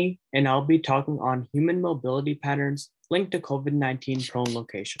Kulkarni, and I'll be talking on human mobility patterns linked to COVID-19 prone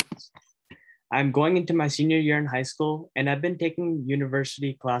locations. I'm going into my senior year in high school, and I've been taking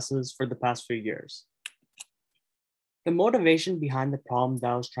university classes for the past few years. The motivation behind the problem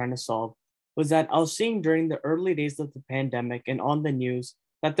that I was trying to solve was that I was seeing during the early days of the pandemic and on the news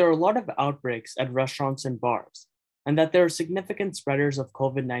that there were a lot of outbreaks at restaurants and bars, and that there were significant spreaders of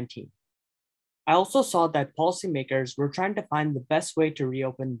COVID-19. I also saw that policymakers were trying to find the best way to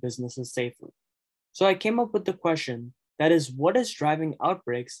reopen businesses safely. So I came up with the question, that is, what is driving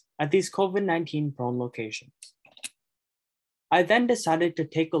outbreaks at these COVID-19 prone locations? I then decided to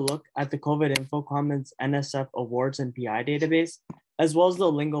take a look at the COVID Info Commons NSF Awards and PI database, as well as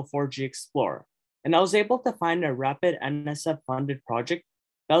the Lingo4G Explorer. And I was able to find a rapid NSF funded project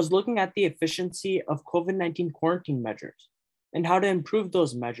that was looking at the efficiency of COVID-19 quarantine measures and how to improve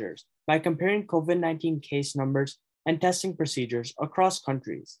those measures by comparing COVID-19 case numbers and testing procedures across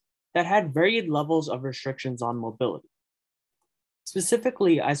countries that had varied levels of restrictions on mobility.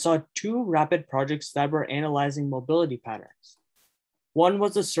 Specifically, I saw 2 rapid projects that were analyzing mobility patterns. One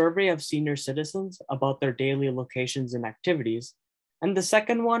was a survey of senior citizens about their daily locations and activities, and the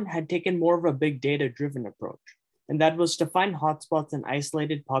second one had taken more of a big data-driven approach, and that was to find hotspots in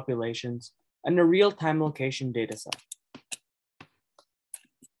isolated populations and a real-time location dataset.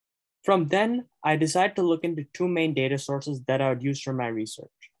 From then, I decided to look into 2 main data sources that I would use for my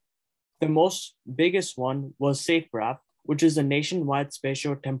research. The biggest one was SafeGraph, which is a nationwide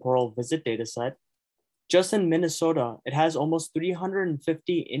spatiotemporal visit dataset. Just in Minnesota, it has almost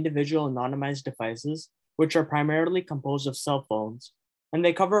 350 individual anonymized devices, which are primarily composed of cell phones, and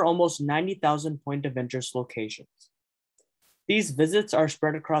they cover almost 90,000 point of interest locations. These visits are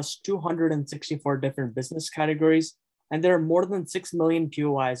spread across 264 different business categories, and there are more than 6 million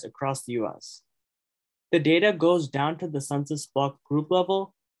POIs across the US. The data goes down to the census block group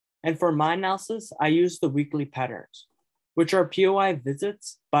level, and for my analysis, I use the weekly patterns, which are POI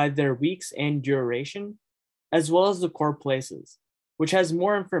visits by their weeks and duration, as well as the core places, which has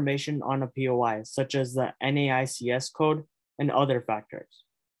more information on a POI, such as the NAICS code and other factors.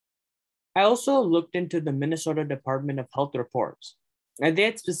 I also looked into the Minnesota Department of Health reports, and they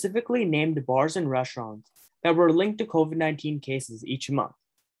had specifically named bars and restaurants that were linked to COVID-19 cases each month.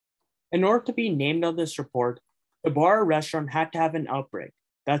 In order to be named on this report, the bar or restaurant had to have an outbreak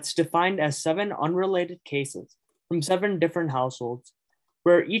that's defined as 7 unrelated cases from 7 different households,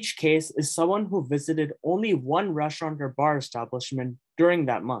 where each case is someone who visited only one restaurant or bar establishment during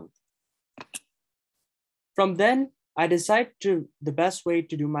that month. From then, I decided the best way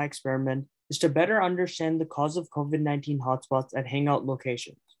to do my experiment is to better understand the cause of COVID-19 hotspots at hangout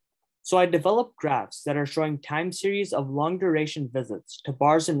locations. So I developed graphs that are showing time series of long duration visits to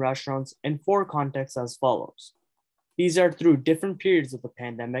bars and restaurants in 4 contexts as follows. These are through different periods of the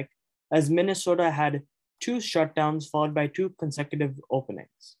pandemic, as Minnesota had 2 shutdowns followed by 2 consecutive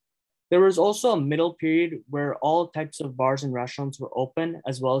openings. There was also a middle period where all types of bars and restaurants were open,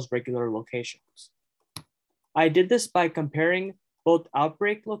 as well as regular locations. I did this by comparing both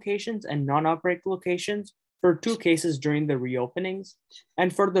outbreak locations and non-outbreak locations for 2 cases during the reopenings,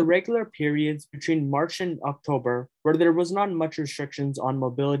 and for the regular periods between March and October, where there was not much restrictions on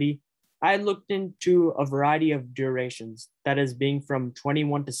mobility, I looked into a variety of durations, that is being from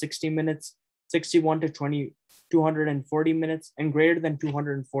 21 to 60 minutes, 61 to 240 minutes, and greater than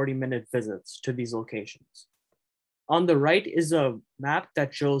 240-minute visits to these locations. On the right is a map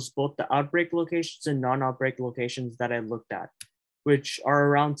that shows both the outbreak locations and non-outbreak locations that I looked at, which are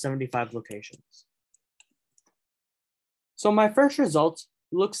around 75 locations. So my first results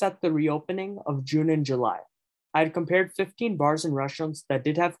looks at the reopening of June and July. I had compared 15 bars and restaurants that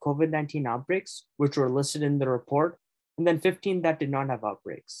did have COVID-19 outbreaks, which were listed in the report, and then 15 that did not have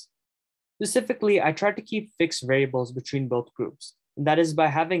outbreaks. Specifically, I tried to keep fixed variables between both groups, and that is by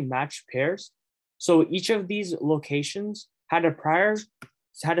having matched pairs. So each of these locations had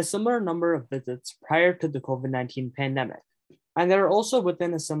a similar number of visits prior to the COVID-19 pandemic, and they're also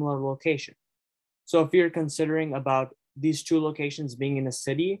within a similar location. So if you're considering about these 2 locations being in a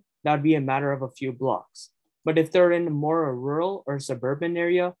city, that would be a matter of a few blocks. But if they're in more a rural or suburban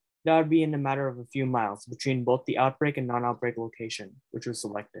area, that would be in a matter of a few miles between both the outbreak and non-outbreak location, which was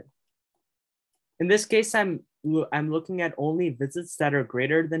selected. In this case, I'm looking at only visits that are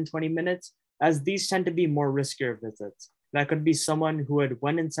greater than 20 minutes, as these tend to be more riskier visits. That could be someone who had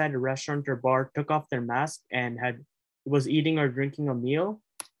went inside a restaurant or bar, took off their mask, and was eating or drinking a meal,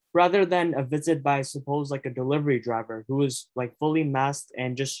 rather than a visit by, suppose, like a delivery driver who was like fully masked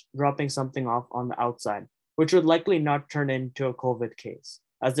and just dropping something off on the outside, which would likely not turn into a COVID case,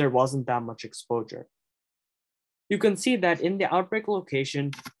 as there wasn't that much exposure. You can see that in the outbreak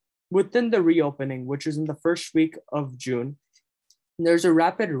location, within the reopening, which is in the first week of June, there's a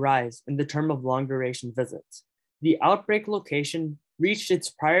rapid rise in the term of long duration visits. The outbreak location reached its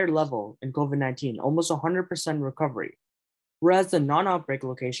prior level in COVID-19, almost 100% recovery, whereas the non-outbreak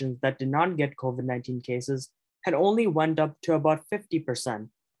locations that did not get COVID-19 cases had only went up to about 50%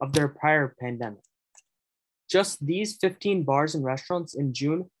 of their prior pandemic. Just these 15 bars and restaurants in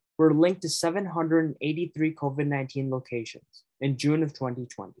June were linked to 783 COVID-19 locations in June of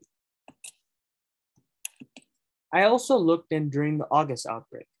 2020. I also looked in during the August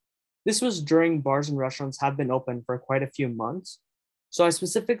outbreak. This was during bars and restaurants have been open for quite a few months. So I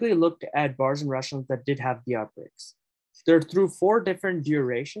specifically looked at bars and restaurants that did have the outbreaks. They're through 4 different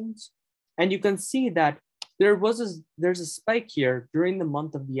durations. And you can see that there's a spike here during the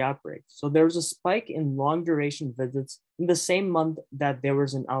month of the outbreak. So there was a spike in long duration visits in the same month that there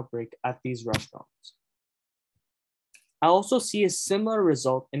was an outbreak at these restaurants. I also see a similar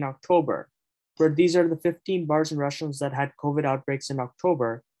result in October, where these are the 15 bars and restaurants that had COVID outbreaks in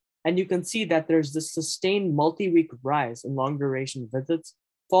October. And you can see that there's this sustained multi-week rise in long duration visits,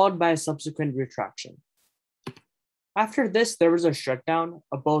 followed by a subsequent retraction. After this, there was a shutdown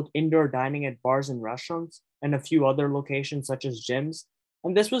of both indoor dining at bars and restaurants and a few other locations such as gyms.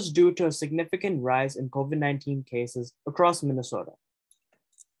 And this was due to a significant rise in COVID-19 cases across Minnesota.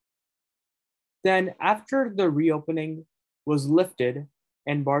 Then after the reopening was lifted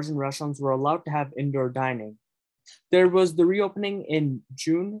and bars and restaurants were allowed to have indoor dining, there was the reopening in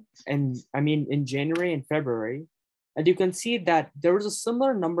January and February. And you can see that there was a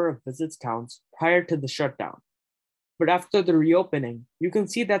similar number of visits counts prior to the shutdown. But after the reopening, you can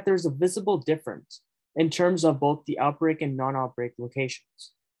see that there's a visible difference in terms of both the outbreak and non-outbreak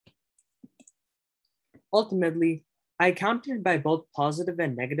locations. Ultimately, I counted by both positive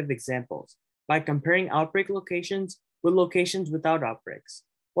and negative examples by comparing outbreak locations with locations without outbreaks,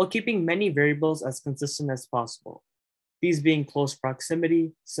 while keeping many variables as consistent as possible. These being close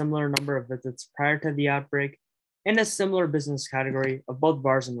proximity, similar number of visits prior to the outbreak, and a similar business category of both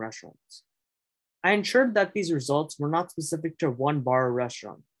bars and restaurants. I ensured that these results were not specific to one bar or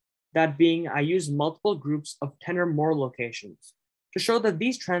restaurant. That being, I used multiple groups of 10 or more locations to show that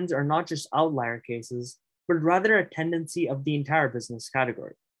these trends are not just outlier cases, but rather a tendency of the entire business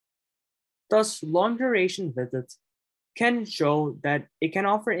category. Thus, long duration visits can show that it can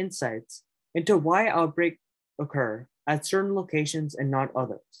offer insights into why outbreaks occur at certain locations and not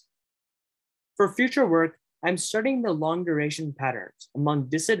others. For future work, I'm studying the long duration patterns among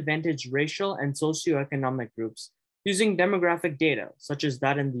disadvantaged racial and socioeconomic groups using demographic data, such as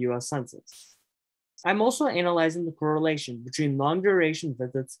that in the US Census. I'm also analyzing the correlation between long duration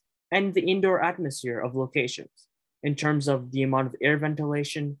visits and the indoor atmosphere of locations in terms of the amount of air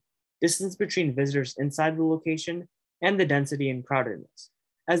ventilation, distance between visitors inside the location, and the density and crowdedness,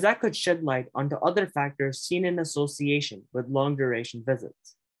 as that could shed light onto other factors seen in association with long duration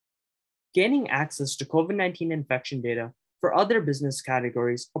visits. Gaining access to COVID-19 infection data for other business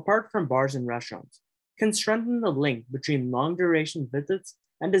categories apart from bars and restaurants can strengthen the link between long duration visits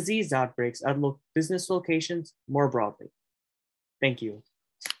and disease outbreaks at business locations more broadly. Thank you.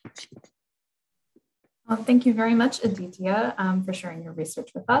 Well, thank you very much, Aditya, for sharing your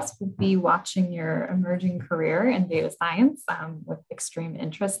research with us. We'll be watching your emerging career in data science with extreme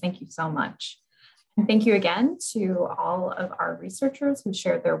interest. Thank you so much. And thank you again to all of our researchers who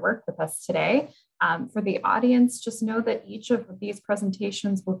shared their work with us today. For the audience, just know that each of these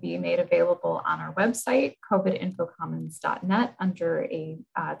presentations will be made available on our website, covidinfocommons.net, under a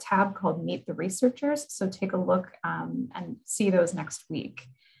tab called Meet the Researchers. So take a look and see those next week.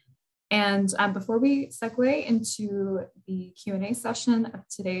 And before we segue into the Q&A session of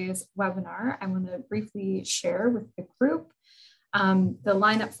today's webinar, I want to briefly share with the group the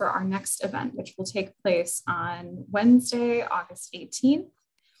lineup for our next event, which will take place on Wednesday, August 18th,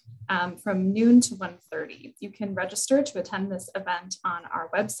 from noon to 1:30. You can register to attend this event on our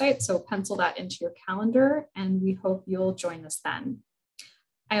website, so pencil that into your calendar, and we hope you'll join us then.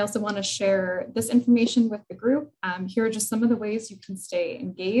 I also want to share this information with the group. Here are just some of the ways you can stay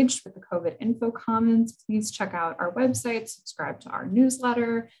engaged with the COVID Info Commons. Please check out our website, subscribe to our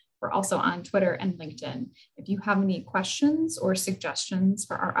newsletter. We're also on Twitter and LinkedIn. If you have any questions or suggestions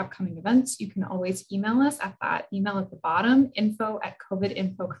for our upcoming events, you can always email us at that email at the bottom,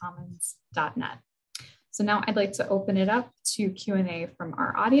 info@covidinfocommons.net. So now I'd like to open it up to Q&A from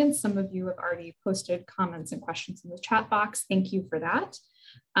our audience. Some of you have already posted comments and questions in the chat box. Thank you for that.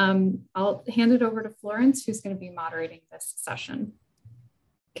 I'll hand it over to Florence, who's going to be moderating this session.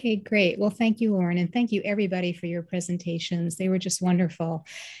 Okay, great. Well, thank you, Lauren, and thank you everybody for your presentations. They were just wonderful.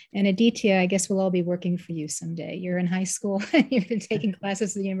 And Aditya, I guess we'll all be working for you someday. You're in high school and you've been taking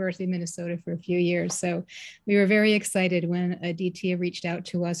classes at the University of Minnesota for a few years. So we were very excited when Aditya reached out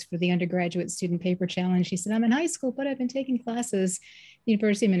to us for the undergraduate student paper challenge. He said, I'm in high school, but I've been taking classes at the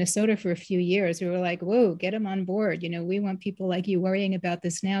University of Minnesota for a few years. We were like, whoa, get him on board. You know, we want people like you worrying about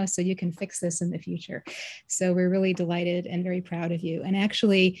this now so you can fix this in the future. So we're really delighted and very proud of you. And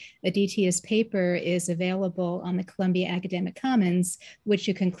actually, Aditya's paper is available on the Columbia Academic Commons, which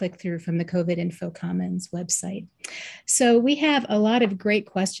you can click through from the COVID Info Commons website. So we have a lot of great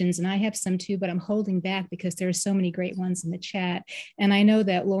questions, and I have some too, but I'm holding back because there are so many great ones in the chat. And I know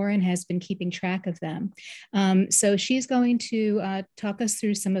that Lauren has been keeping track of them. So she's going to talk us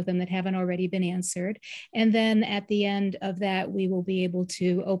through some of them that haven't already been answered. And then at the end of that, we will be able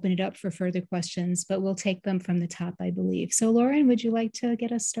to open it up for further questions, but we'll take them from the top, I believe. So Lauren, would you like to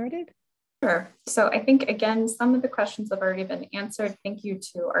get us started? Sure. So I think, again, some of the questions have already been answered. Thank you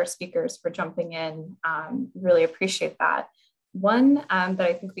to our speakers for jumping in. Really appreciate that. One that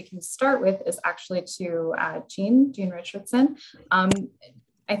I think we can start with is actually to Gene Richardson.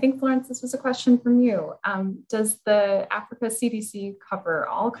 I think, Florence, this was a question from you. Does the Africa CDC cover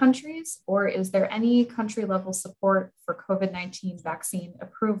all countries, or is there any country level support for COVID-19 vaccine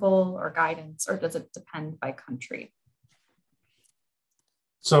approval or guidance, or does it depend by country?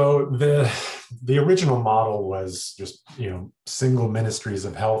 So the original model was just, single ministries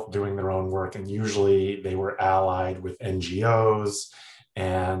of health doing their own work, and usually they were allied with NGOs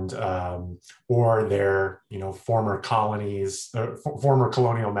and or their former colonies, former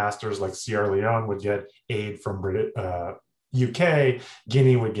colonial masters like Sierra Leone would get aid from UK,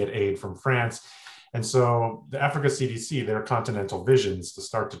 Guinea would get aid from France. And so the Africa CDC, their continental visions to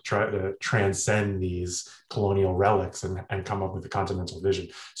start to try to transcend these colonial relics and come up with a continental vision.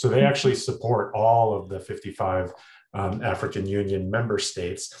 So they actually support all of the 55 African Union member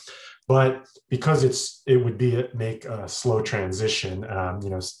states. But because it would make a slow transition,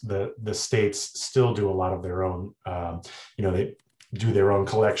 the states still do a lot of their own, they do their own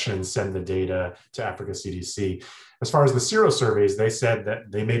collection, send the data to Africa CDC. As far as the serosurveys, they said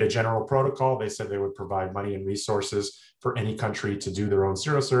that they made a general protocol. They said they would provide money and resources for any country to do their own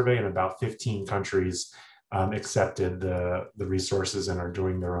serosurvey, and about 15 countries accepted the resources and are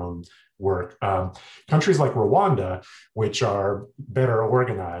doing their own work. Countries like Rwanda, which are better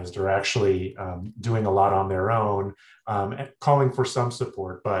organized, are actually doing a lot on their own, calling for some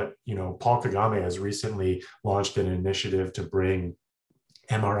support. But Paul Kagame has recently launched an initiative to bring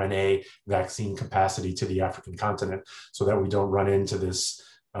mRNA vaccine capacity to the African continent so that we don't run into this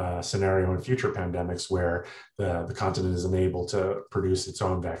scenario in future pandemics where the continent is unable to produce its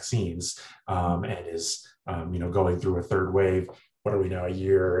own vaccines and is going through a third wave. What are we now, a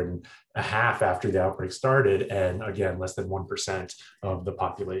year and a half after the outbreak started? And again, less than 1% of the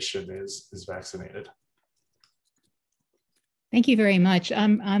population is vaccinated. Thank you very much.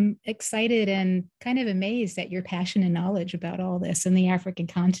 I'm excited and kind of amazed at your passion and knowledge about all this in the African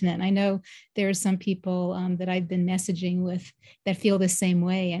continent. I know there are some people that I've been messaging with that feel the same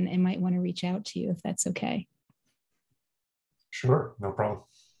way and might want to reach out to you if that's okay. Sure, no problem.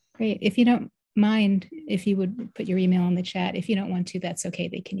 Great. If you don't mind, if you would put your email in the chat. If you don't want to, that's okay.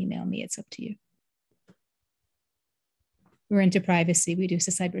 They can email me. It's up to you. We're into privacy. We do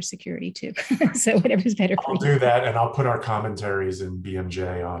cybersecurity too. So whatever's better for you. I'll do that, and I'll put our commentaries in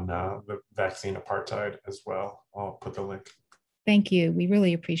BMJ on the vaccine apartheid as well. I'll put the link. Thank you. We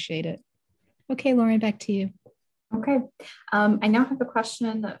really appreciate it. Okay, Lauren, back to you. Okay. I now have a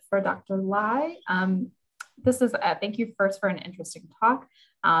question for Dr. Lai. This is thank you first for an interesting talk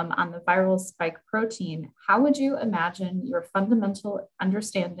on the viral spike protein. How would you imagine your fundamental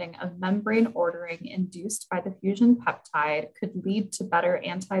understanding of membrane ordering induced by the fusion peptide could lead to better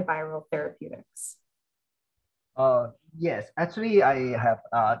antiviral therapeutics? Yes, actually, I have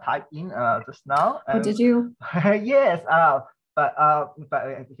typed in just now. Oh, did you? Yes, but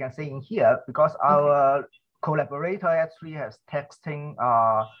you can say in here because our collaborator actually has texting,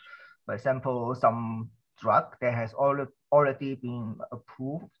 for example, some drug that has already been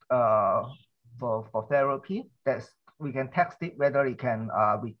approved for therapy. We can test it whether it can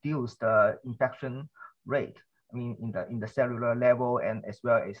reduce the infection rate. I mean, in the cellular level and as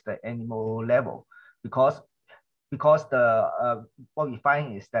well as the animal level, because the what we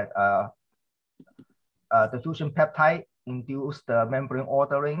find is that the fusion peptide induce the membrane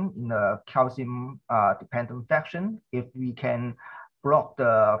ordering in a calcium dependent infection. If we can block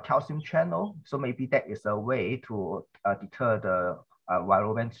the calcium channel, so maybe that is a way to deter the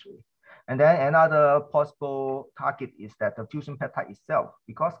viral entry. And then another possible target is that the fusion peptide itself,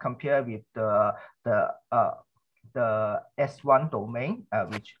 because compared with the S1 domain,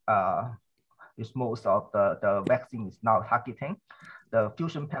 which is most of the vaccine is now targeting, the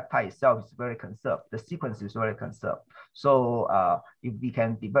fusion peptide itself is very conserved. The sequence is very conserved. So if we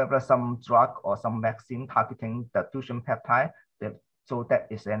can develop some drug or some vaccine targeting the fusion peptide, so that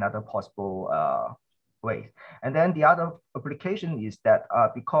is another possible way. And then the other application is that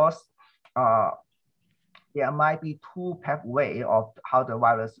because there might be two pathways of how the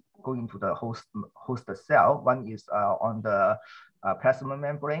virus go into the host cell. One is on the plasma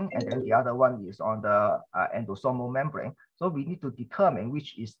membrane, and then the other one is on the endosomal membrane. So we need to determine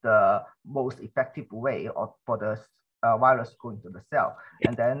which is the most effective way for the virus going to the cell.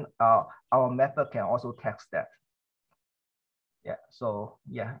 And then our method can also test that. Yeah, so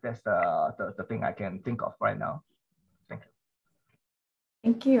yeah, that's the thing I can think of right now. Thank you.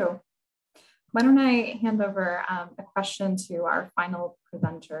 Thank you. Why don't I hand over a question to our final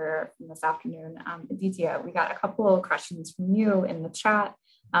presenter from this afternoon, Aditya. We got a couple of questions from you in the chat.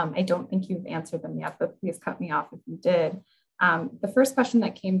 I don't think you've answered them yet, but please cut me off if you did. The first question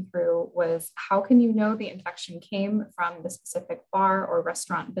that came through was, how can you know the infection came from the specific bar or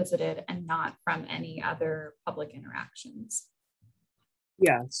restaurant visited and not from any other public interactions?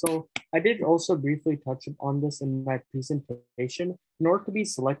 Yeah, so I did also briefly touch on this in my presentation. In order to be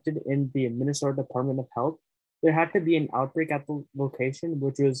selected in the Minnesota Department of Health, there had to be an outbreak at the location,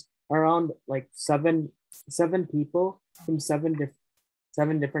 which was around like seven people from seven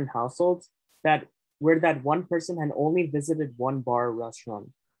different households where that one person had only visited one bar or restaurant.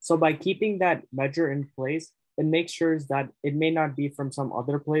 So by keeping that measure in place, it makes sure that it may not be from some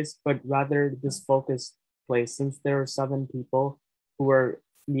other place, but rather this focused place, since there are 7 people who are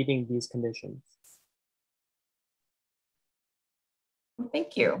meeting these conditions.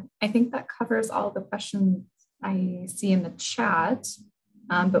 Thank you. I think that covers all the questions I see in the chat,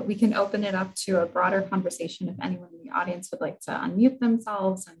 but we can open it up to a broader conversation. If anyone in the audience would like to unmute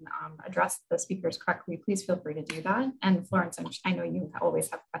themselves and address the speakers correctly, please feel free to do that. And Florence, I know you always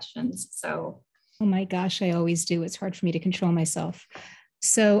have questions, so. Oh my gosh, I always do. It's hard for me to control myself.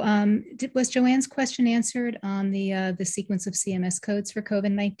 So was Joanne's question answered on the sequence of CMS codes for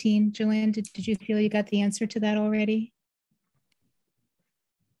COVID-19? Joanne, did you feel you got the answer to that already?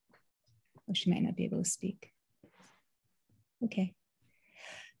 Oh, she might not be able to speak. Okay.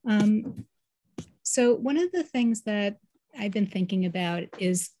 So one of the things that I've been thinking about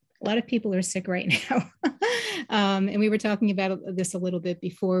is a lot of people are sick right now. And we were talking about this a little bit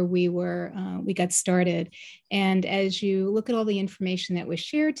before we got started. And as you look at all the information that was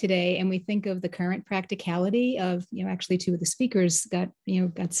shared today, and we think of the current practicality of, actually 2 of the speakers got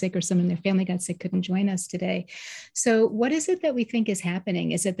sick, or someone in their family got sick, couldn't join us today. So what is it that we think is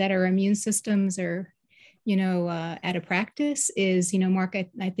happening? Is it that our immune systems are out of practice? Is, Mark,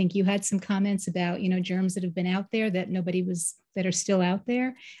 I think you had some comments about, germs that have been out there that are still out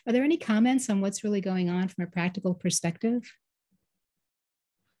there. Are there any comments on what's really going on from a practical perspective?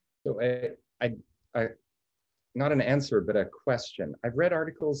 So I not an answer, but a question. I've read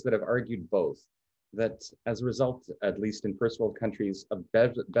articles that have argued both, that as a result, at least in first world countries, of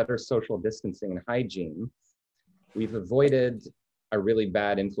better social distancing and hygiene, we've avoided a really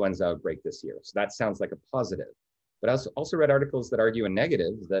bad influenza outbreak this year. So that sounds like a positive. But I also read articles that argue a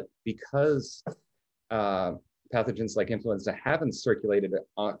negative, that because pathogens like influenza haven't circulated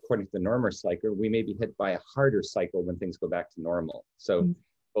according to the normal cycle, we may be hit by a harder cycle when things go back to normal. So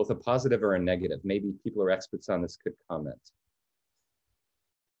both a positive or a negative. Maybe people who are experts on this could comment.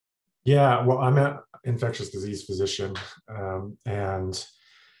 Yeah, well, I'm an infectious disease physician, and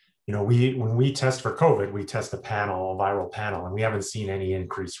when we test for COVID, we test a viral panel, and we haven't seen any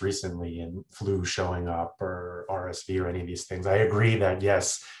increase recently in flu showing up or RSV or any of these things. I agree that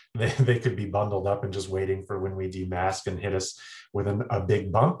yes, they could be bundled up and just waiting for when we demask and hit us with a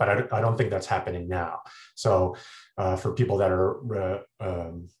big bump, but I don't think that's happening now. So for people that are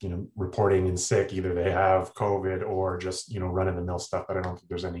reporting in sick, either they have COVID or just run-of-the-mill stuff, but I don't think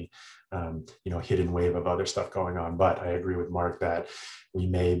there's any hidden wave of other stuff going on. But I agree with Mark that we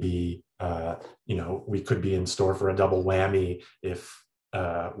may be we could be in store for a double whammy if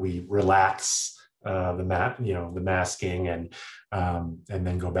we relax the masking and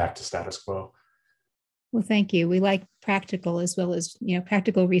then go back to status quo. Well, thank you. We like practical as well as,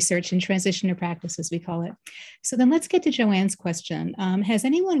 practical research and transition to practice, as we call it. So then let's get to Joanne's question. Has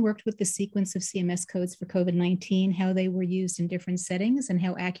anyone worked with the sequence of CMS codes for COVID-19, how they were used in different settings and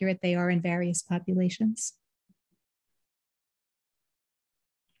how accurate they are in various populations?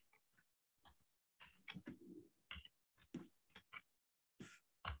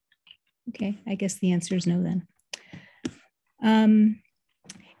 Okay, I guess the answer is no then.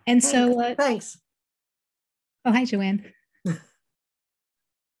 And so- Thanks. Oh, hi, Joanne.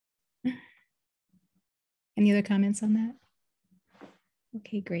 Any other comments on that?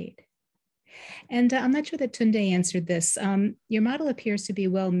 Okay, great. And I'm not sure that Tunde answered this. Your model appears to be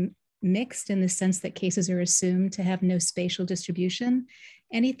well mixed in the sense that cases are assumed to have no spatial distribution.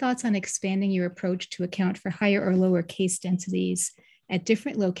 Any thoughts on expanding your approach to account for higher or lower case densities at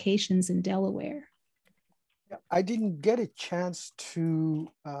different locations in Delaware? I didn't get a chance to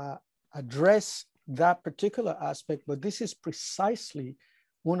address that particular aspect, but this is precisely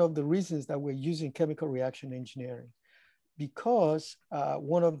one of the reasons that we're using chemical reaction engineering, because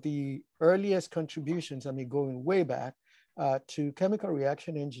one of the earliest contributions, going way back to chemical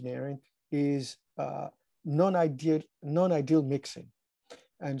reaction engineering is non-ideal mixing.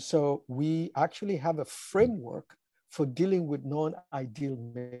 And so we actually have a framework for dealing with non-ideal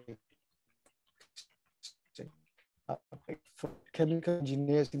mixing. For chemical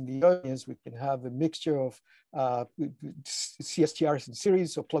engineers in the audience, we can have a mixture of CSTRs in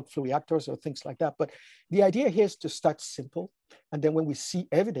series or plug flow reactors or things like that. But the idea here is to start simple. And then when we see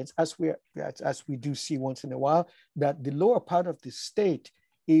evidence, as we do see once in a while, that the lower part of the state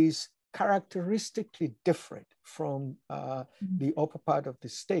is characteristically different from the upper part of the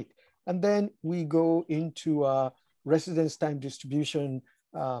state. And then we go into a residence time distribution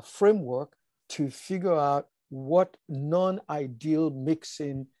framework to figure out what non-ideal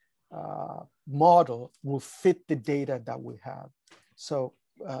mixing model will fit the data that we have. So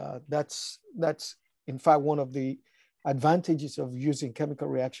that's in fact one of the advantages of using chemical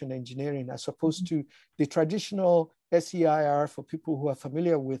reaction engineering as opposed to the traditional SEIR. For people who are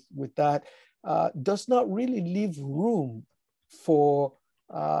familiar with that, does not really leave room for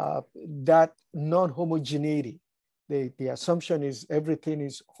that non-homogeneity the assumption is everything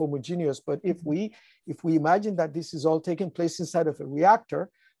is homogeneous. But if we imagine that this is all taking place inside of a reactor,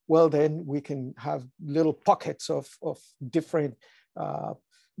 well, then we can have little pockets of different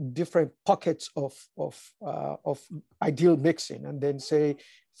pockets of ideal mixing, and then say,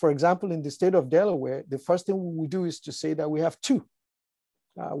 for example, in the state of Delaware, the first thing we do is to say that we have two,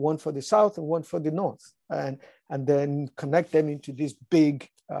 one for the south and one for the north, and then connect them into this big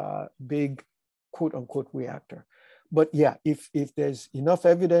quote unquote reactor. But yeah, if there's enough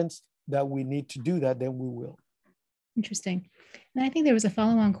evidence that we need to do that, then we will. Interesting. And I think there was a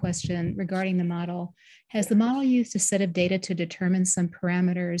follow-on question regarding the model. Has the model used a set of data to determine some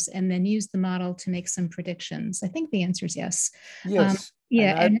parameters and then used the model to make some predictions? I think the answer is yes. Yes.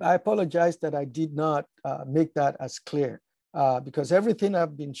 Yeah. And I apologize that I did not make that as clear because everything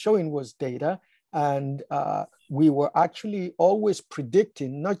I've been showing was data, and we were actually always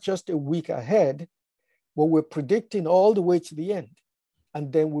predicting not just a week ahead, but we're predicting all the way to the end.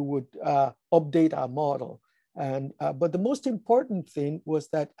 And then we would update our model. And but the most important thing was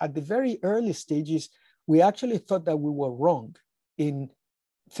that at the very early stages, we actually thought that we were wrong in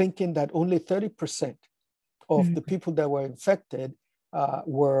thinking that only 30% of the people that were infected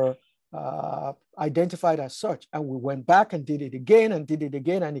were identified as such. And we went back and did it again, and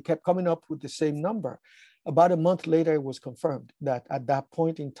it kept coming up with the same number. About a month later, it was confirmed that at that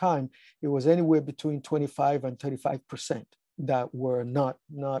point in time, it was anywhere between 25 and 35% that were not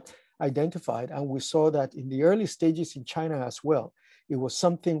identified. And we saw that in the early stages in China as well. It was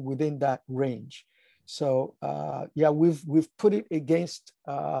something within that range. So yeah, we've put it against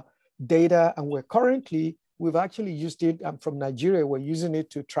data, and we've actually used it. I'm from Nigeria. We're using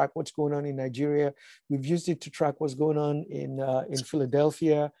it to track what's going on in Nigeria. We've used it to track what's going on in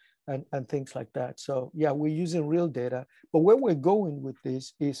Philadelphia and things like that. So yeah, we're using real data. But where we're going with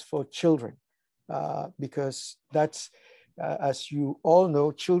this is for children, because that's, as you all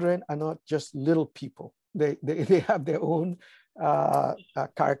know, children are not just little people. They have their own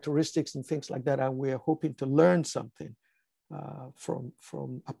characteristics and things like that. And we're hoping to learn something from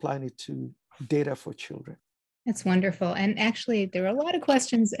applying it to data for children. That's wonderful. And actually, there were a lot of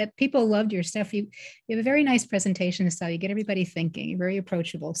questions. People loved your stuff. You have a very nice presentation style. You get everybody thinking. You're very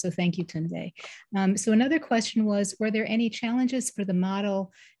approachable. So thank you, Tunde. So another question was, were there any challenges for the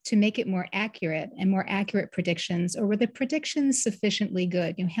model to make it more accurate and more accurate predictions, or were the predictions sufficiently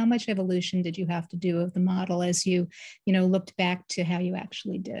good? How much evolution did you have to do of the model as you looked back to how you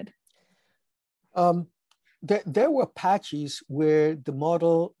actually did? There were patches where the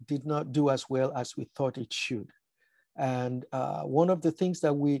model did not do as well as we thought it should. And one of the things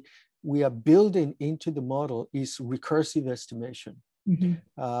that we are building into the model is recursive estimation.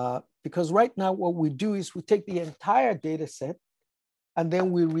 Because right now what we do is we take the entire data set and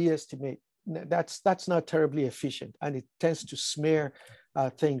then we re-estimate. That's not terribly efficient, and it tends to smear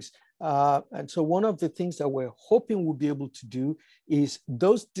things. And so one of the things that we're hoping we'll be able to do is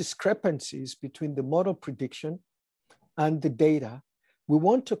those discrepancies between the model prediction and the data, we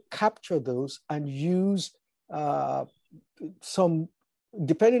want to capture those and use some,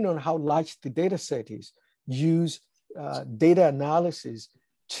 depending on how large the data set is, use data analysis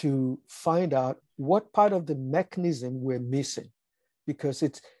to find out what part of the mechanism we're missing. Because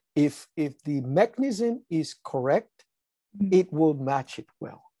if the mechanism is correct, it will match it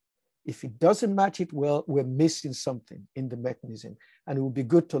well. If it doesn't match it well, we're missing something in the mechanism. And it would be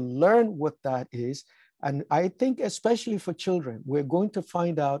good to learn what that is. And I think especially for children, we're going to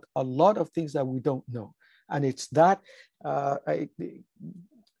find out a lot of things that we don't know. And it's that,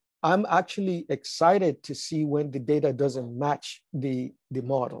 I'm actually excited to see when the data doesn't match the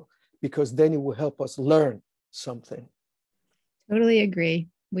model, because then it will help us learn something. Totally agree.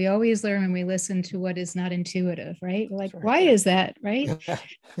 We always learn when we listen to what is not intuitive, right? We're like, Right. Why is that, right?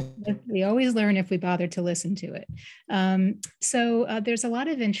 We always learn if we bother to listen to it. So there's a lot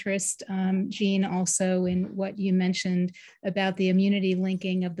of interest, Gene, also in what you mentioned about the immunity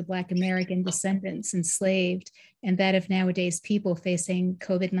linking of the Black American descendants enslaved and that of nowadays people facing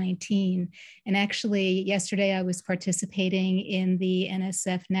COVID-19. And actually, yesterday I was participating in the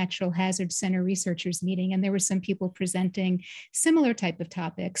NSF Natural Hazard Center researchers meeting, and there were some people presenting similar type of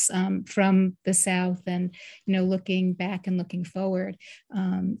topics from the South, and looking back and looking forward.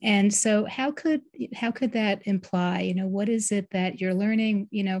 And so, how could that imply? What is it that you're learning?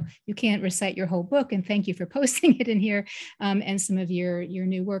 You can't recite your whole book, and thank you for posting it in here, and some of your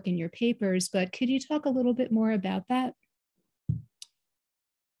new work in your papers. But could you talk a little bit more about that?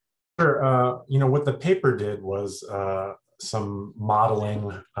 Sure. What the paper did was some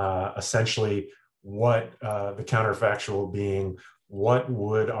modeling, essentially what the counterfactual being what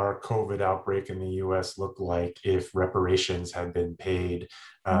would our COVID outbreak in the US look like if reparations had been paid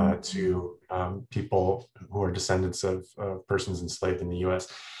to people who are descendants of persons enslaved in the US.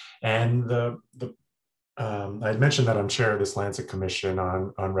 And I had mentioned that I'm chair of this Lancet Commission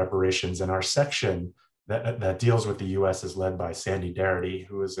on reparations, and our section that deals with the US is led by Sandy Darity,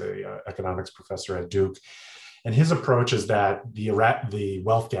 who is a economics professor at Duke. And his approach is that the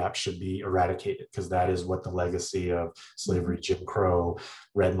wealth gap should be eradicated, because that is what the legacy of slavery, Jim Crow,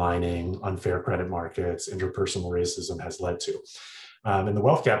 redlining, unfair credit markets, interpersonal racism has led to. And the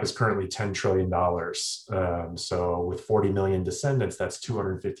wealth gap is currently $10 trillion. So with 40 million descendants, that's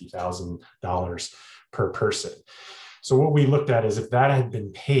 $250,000 per person. So what we looked at is if that had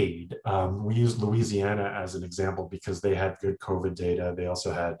been paid, we used Louisiana as an example because they had good COVID data. They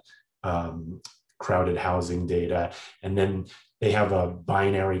also had crowded housing data. And then they have a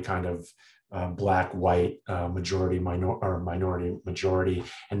binary kind of black, white, minority, majority,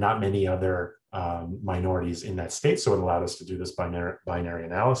 and not many other minorities in that state. So it allowed us to do this binary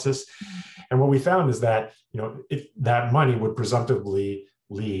analysis. And what we found is that, if that money would presumptively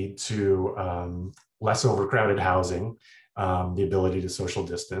lead to less overcrowded housing, the ability to social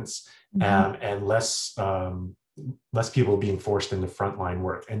distance, and less people being forced into frontline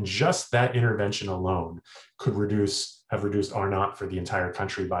work. And just that intervention alone could have reduced R0 for the entire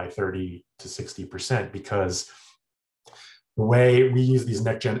country by 30 to 60%, because the way we use these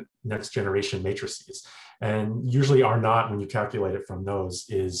next generation matrices, and usually R0, when you calculate it from those,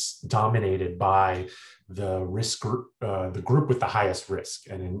 is dominated by the risk group, the group with the highest risk.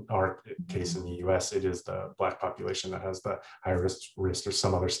 And in our case in the US, it is the Black population that has the higher risk, or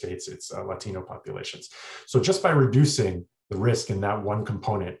some other states, it's Latino populations. So just by reducing the risk in that one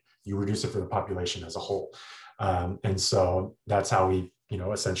component, you reduce it for the population as a whole. And so that's how we,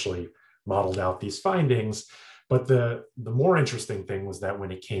 essentially modeled out these findings. But the more interesting thing was that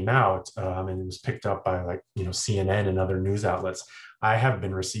when it came out, and it was picked up by CNN and other news outlets, I have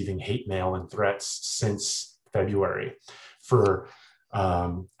been receiving hate mail and threats since February for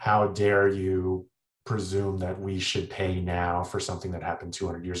how dare you presume that we should pay now for something that happened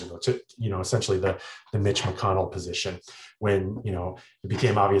 200 years ago. To, essentially the Mitch McConnell position, when, it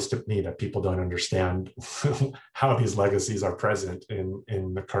became obvious to me that people don't understand how these legacies are present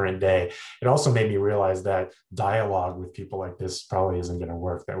in the current day. It also made me realize that dialogue with people like this probably isn't going to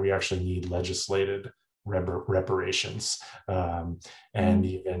work, that we actually need legislated reparations. And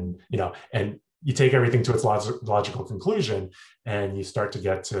even, and you take everything to its logical conclusion, and you start to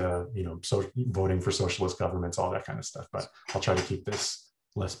get to, voting for socialist governments, all that kind of stuff. But I'll try to keep this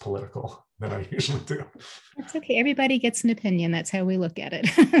less political than I usually do. That's okay. Everybody gets an opinion. That's how we look at it.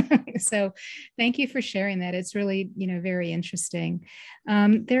 So thank you for sharing that. It's really, very interesting.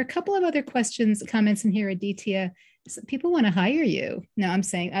 There are a couple of other comments in here, Aditya. People want to hire you. No, I'm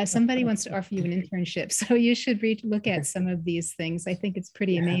saying somebody wants to offer you an internship. So you should look at some of these things. I think it's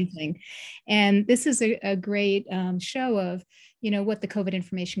pretty amazing. And this is a great show of, what the COVID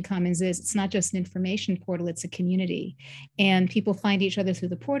Information Commons is. It's not just an information portal, it's a community. And people find each other through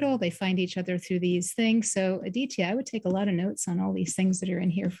the portal. They find each other through these things. So Aditya, I would take a lot of notes on all these things that are in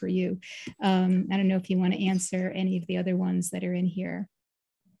here for you. I don't know if you want to answer any of the other ones that are in here.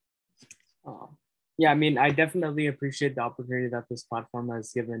 Yeah, I definitely appreciate the opportunity that this platform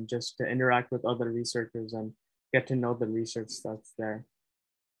has given just to interact with other researchers and get to know the research that's there.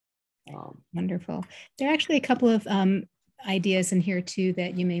 Wonderful. There are actually a couple of ideas in here too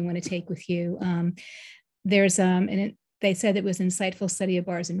that you may want to take with you. There's, they said it was an insightful study of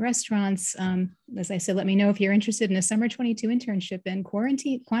bars and restaurants. As I said, let me know if you're interested in a summer 22 internship in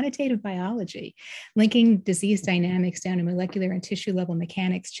quantitative biology, linking disease dynamics down to molecular and tissue level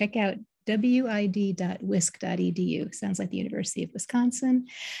mechanics. Check out wid.wisc.edu. Sounds like the University of Wisconsin.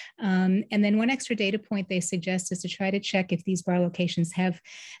 And then one extra data point they suggest is to try to check if these bar locations have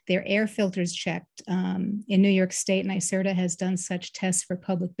their air filters checked. In New York State, NYSERDA has done such tests for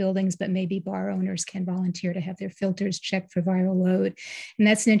public buildings, but maybe bar owners can volunteer to have their filters checked for viral load. And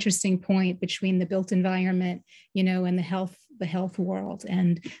that's an interesting point between the built environment, and the health world,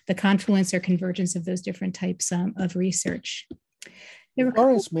 and the confluence or convergence of those different types of research.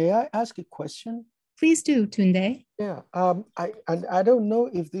 Lawrence, may I ask a question? Please do, Tunde. Yeah, I don't know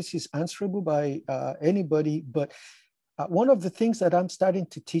if this is answerable by anybody, but one of the things that I'm starting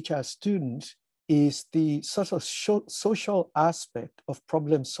to teach our students is the sort of social aspect of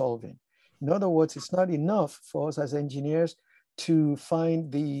problem solving. In other words, it's not enough for us as engineers to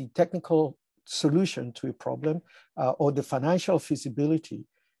find the technical solution to a problem or the financial feasibility.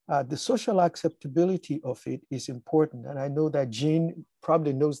 the social acceptability of it is important. And I know that Jean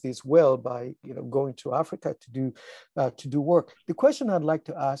probably knows this well by going to Africa to do work. The question I'd like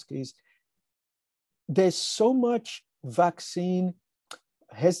to ask is, there's so much vaccine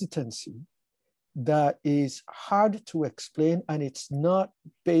hesitancy that is hard to explain, and it's not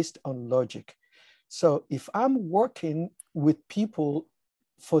based on logic. So if I'm working with people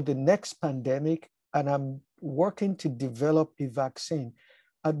for the next pandemic and I'm working to develop a vaccine,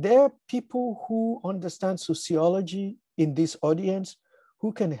 are there people who understand sociology in this audience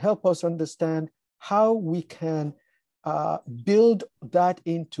who can help us understand how we can build that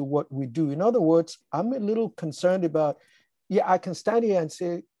into what we do? In other words, I'm a little concerned about, I can stand here and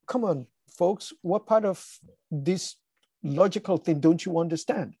say, come on, folks, what part of this logical thing don't you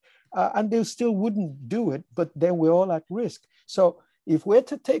understand? And they still wouldn't do it, but then we're all at risk. So if we're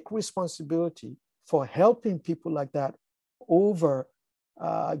to take responsibility for helping people like that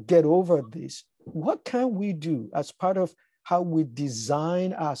get over this, what can we do as part of how we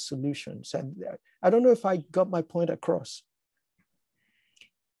design our solutions? And I don't know if I got my point across.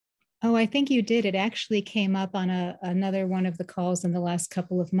 Oh, I think you did. It actually came up on another one of the calls in the last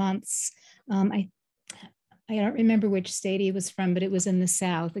couple of months. I don't remember which state he was from, but it was in the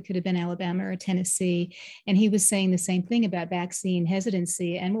South. It could have been Alabama or Tennessee. And he was saying the same thing about vaccine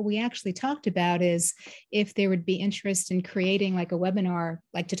hesitancy. And what we actually talked about is if there would be interest in creating like a webinar,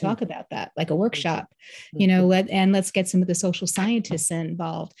 like to talk about that, like a workshop, and let's get some of the social scientists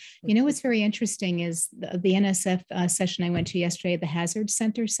involved. What's very interesting is the NSF session I went to yesterday, the Hazard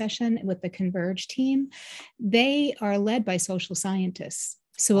Center session with the Converge team. They are led by social scientists.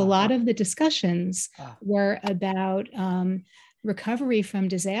 So a lot of the discussions were about recovery from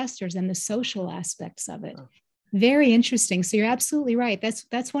disasters and the social aspects of it. Very interesting. So you're absolutely right.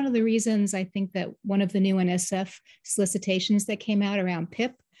 That's one of the reasons I think that one of the new NSF solicitations that came out around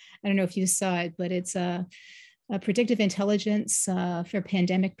PIP, I don't know if you saw it, but it's a predictive intelligence for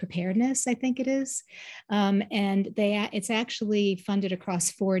pandemic preparedness, I think it is. And it's actually funded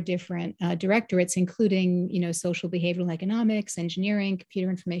across 4 different directorates, including, social behavioral economics, engineering, computer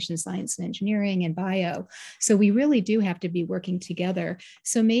information science and engineering, and bio. So we really do have to be working together.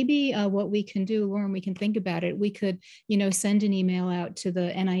 So maybe what we can do, Lauren, we can think about it. We could, send an email out to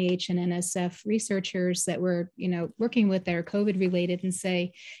the NIH and NSF researchers that we're, working with that are COVID related and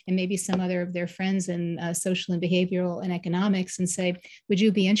say, and maybe some other of their friends in social and behavioral and economics, and say, would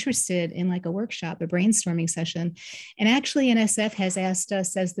you be interested in like a workshop, a brainstorming session? And actually NSF has asked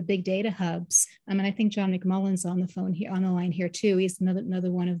us as the big data hubs, and I think John McMullen's on the line here too. He's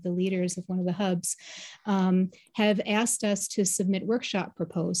another one of the leaders of one of the hubs, have asked us to submit workshop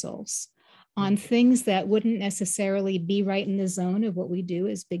proposals on things that wouldn't necessarily be right in the zone of what we do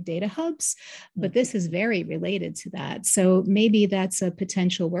as big data hubs, but this is very related to that. So maybe that's a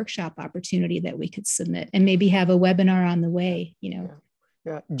potential workshop opportunity that we could submit, and maybe have a webinar on the way,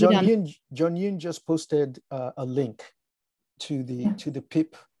 Yeah, John Yun just posted a link to the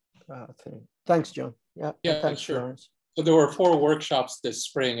PIP thing. Thanks, John. Yeah, thanks, sure. Florence. So there were 4 workshops this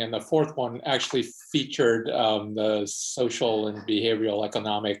spring, and the 4th one actually featured the social and behavioral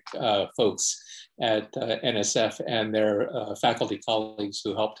economic folks at NSF and their faculty colleagues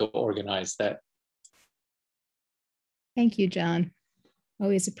who helped to organize that. Thank you, John.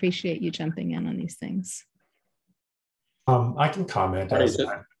 Always appreciate you jumping in on these things. I can comment.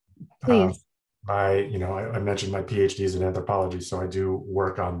 Please. I mentioned my PhD is in anthropology, so I do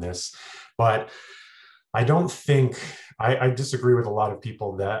work on this, but I don't think, I disagree with a lot of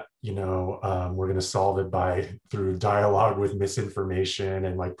people that, we're going to solve it through dialogue with misinformation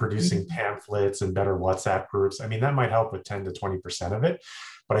and like producing pamphlets and better WhatsApp groups. I mean, that might help with 10 to 20% of it,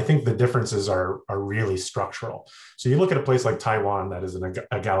 but I think the differences are really structural. So you look at a place like Taiwan that is an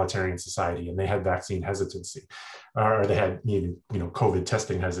egalitarian society, and they had vaccine hesitancy, or they had COVID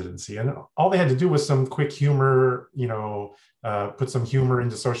testing hesitancy. And all they had to do was some quick humor, put some humor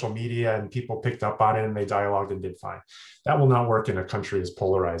into social media, and people picked up on it and they dialogued and did fine. That will not work in a country as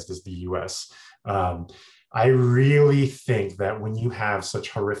polarized as the US. I really think that when you have such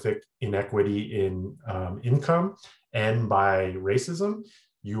horrific inequity in income and by racism,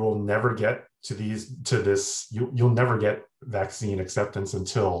 you will never get you'll never get vaccine acceptance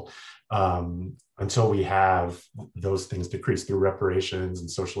until we have those things decreased through reparations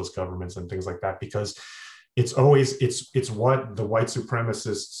and socialist governments and things like that, because it's what the white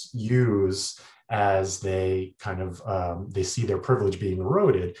supremacists use as they kind of they see their privilege being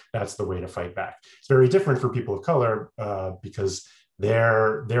eroded. That's the way to fight back. It's very different for people of color because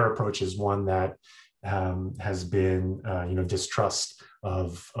their approach is one that has been distrust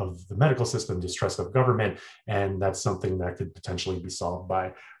of the medical system, distrust of government, and that's something that could potentially be solved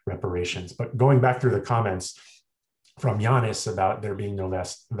by reparations. But going back through the comments from Giannis about there being no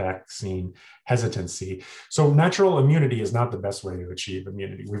vaccine hesitancy. So natural immunity is not the best way to achieve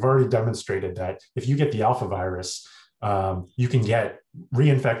immunity. We've already demonstrated that if you get the alpha virus, you can get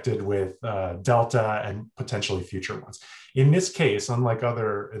reinfected with Delta and potentially future ones. In this case, unlike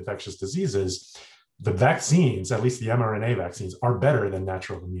other infectious diseases, the vaccines, at least the mRNA vaccines, are better than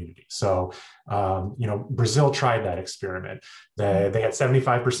natural immunity. So, Brazil tried that experiment. They had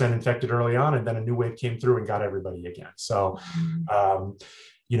 75% infected early on, and then a new wave came through and got everybody again. So,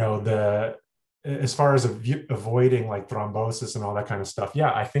 as far as avoiding like thrombosis and all that kind of stuff,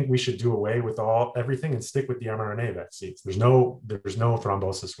 yeah, I think we should do away with everything and stick with the mRNA vaccines. There's no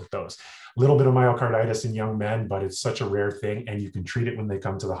thrombosis with those. A little bit of myocarditis in young men, but it's such a rare thing, and you can treat it when they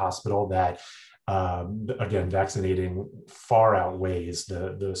come to the hospital that, again, vaccinating far outweighs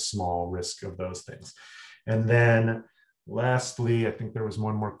the small risk of those things. And then lastly, I think there was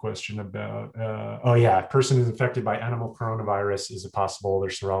one more question about, person is infected by animal coronavirus. Is it possible? Their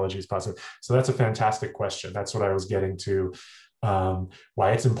serology is positive. So that's a fantastic question. That's what I was getting to,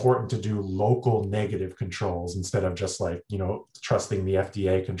 why it's important to do local negative controls instead of just like, trusting the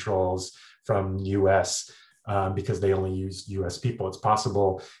FDA controls from US, because they only use US people. It's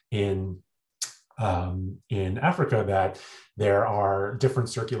possible in Africa that there are different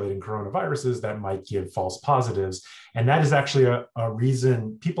circulating coronaviruses that might give false positives. And that is actually a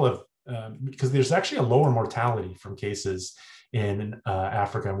reason people have, because there's actually a lower mortality from cases in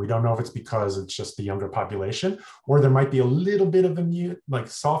Africa. And we don't know if it's because it's just the younger population, or there might be a little bit of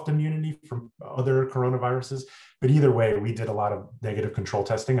soft immunity from other coronaviruses. But either way, we did a lot of negative control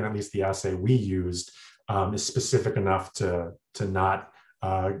testing, and at least the assay we used is specific enough to not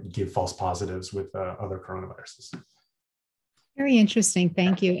give false positives with other coronaviruses. Very interesting,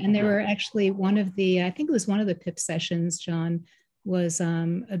 thank you. And there were actually I think it was one of the PIP sessions, John, was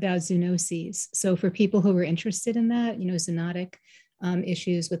about zoonoses. So for people who were interested in that, zoonotic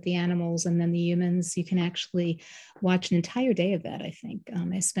issues with the animals and then the humans, you can actually watch an entire day of that, I think.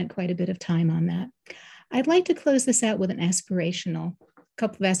 I spent quite a bit of time on that. I'd like to close this out with a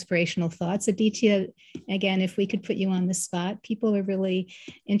couple of aspirational thoughts. Aditya, again, if we could put you on the spot, people are really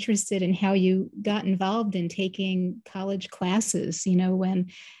interested in how you got involved in taking college classes.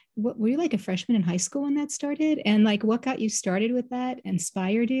 Were you like a freshman in high school when that started? And like, what got you started with that,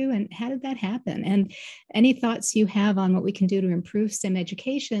 inspired you, and how did that happen? And any thoughts you have on what we can do to improve STEM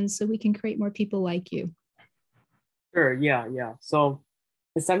education so we can create more people like you? Sure, yeah. So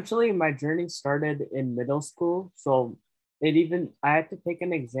essentially my journey started in middle school. So I had to take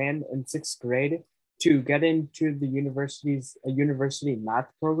an exam in 6th grade to get into the university math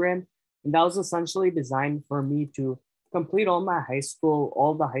program. And that was essentially designed for me to complete all the high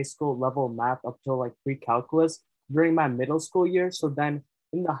school level math up till like pre-calculus during my middle school year. So then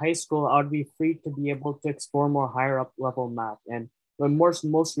in the high school, I would be free to be able to explore more higher up level math. And when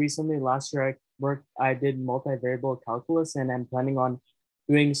most recently last year, I did multivariable calculus, and I'm planning on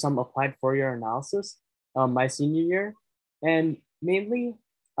doing some applied Fourier analysis my senior year. And mainly,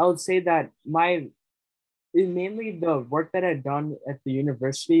 I would say that mainly the work that I've done at the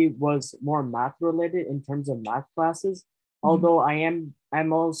university was more math related in terms of math classes. Although I'm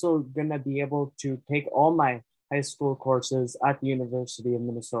also gonna be able to take all my high school courses at the University of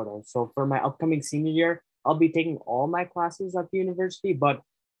Minnesota. So for my upcoming senior year, I'll be taking all my classes at the university, but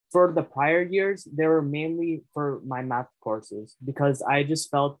for the prior years, they were mainly for my math courses, because I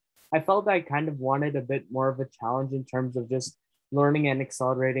felt I kind of wanted a bit more of a challenge in terms of just learning and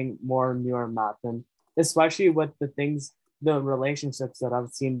accelerating more newer math. And especially with the relationships that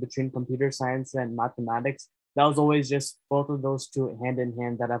I've seen between computer science and mathematics, that was always just both of those two hand in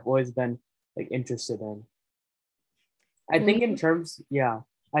hand that I've always been like interested in. I think in terms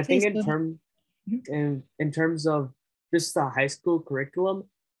of just the high school curriculum,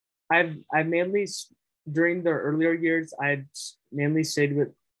 I've mainly, during the earlier years, I'd mainly stayed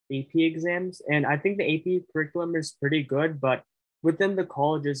with AP exams, and I think the AP curriculum is pretty good, but within the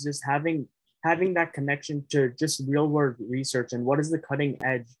colleges, just having that connection to just real world research and what is the cutting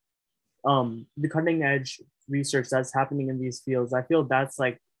edge research that's happening in these fields. I feel that's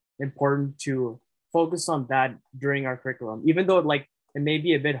like important to focus on that during our curriculum, even though like it may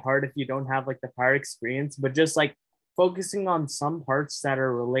be a bit hard if you don't have like the prior experience, but just like focusing on some parts that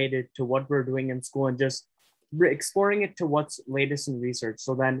are related to what we're doing in school and just exploring it to what's latest in research.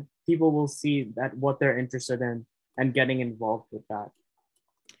 So then people will see that what they're interested in and getting involved with that.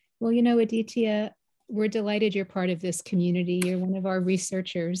 Well, Aditya, we're delighted you're part of this community. You're one of our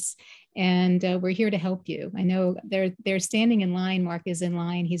researchers, and we're here to help you. I know they're standing in line. Mark is in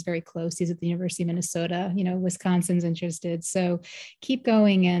line. He's very close. He's at the University of Minnesota. You know, Wisconsin's interested. So keep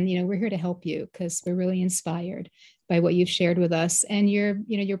going, and we're here to help you because we're really inspired by what you've shared with us and your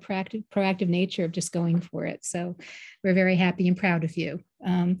proactive nature of just going for it. So we're very happy and proud of you.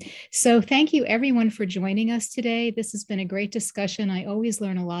 So thank you everyone for joining us today. This has been a great discussion. I always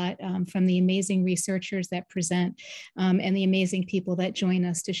learn a lot from the amazing researchers that present and the amazing people that join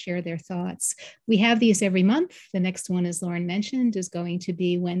us to share their thoughts. We have these every month. The next one, as Lauren mentioned, is going to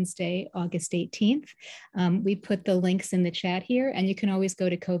be Wednesday, August 18th. We put the links in the chat here, and you can always go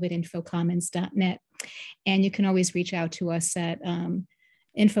to covidinfocommons.net. And you can always reach out to us at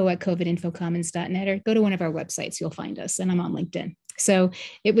info@covidinfocommons.net, or go to one of our websites, you'll find us, and I'm on LinkedIn. So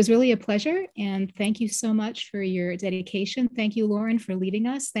it was really a pleasure, and thank you so much for your dedication. Thank you, Lauren, for leading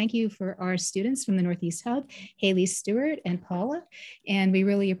us. Thank you for our students from the Northeast Hub, Haley Stewart and Paula, and we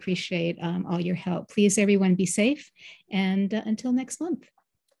really appreciate all your help. Please, everyone, be safe, and until next month.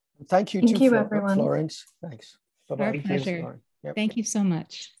 Thank you, everyone. Florence. Thanks. Bye-bye. Our pleasure. Yep. Thank you so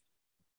much.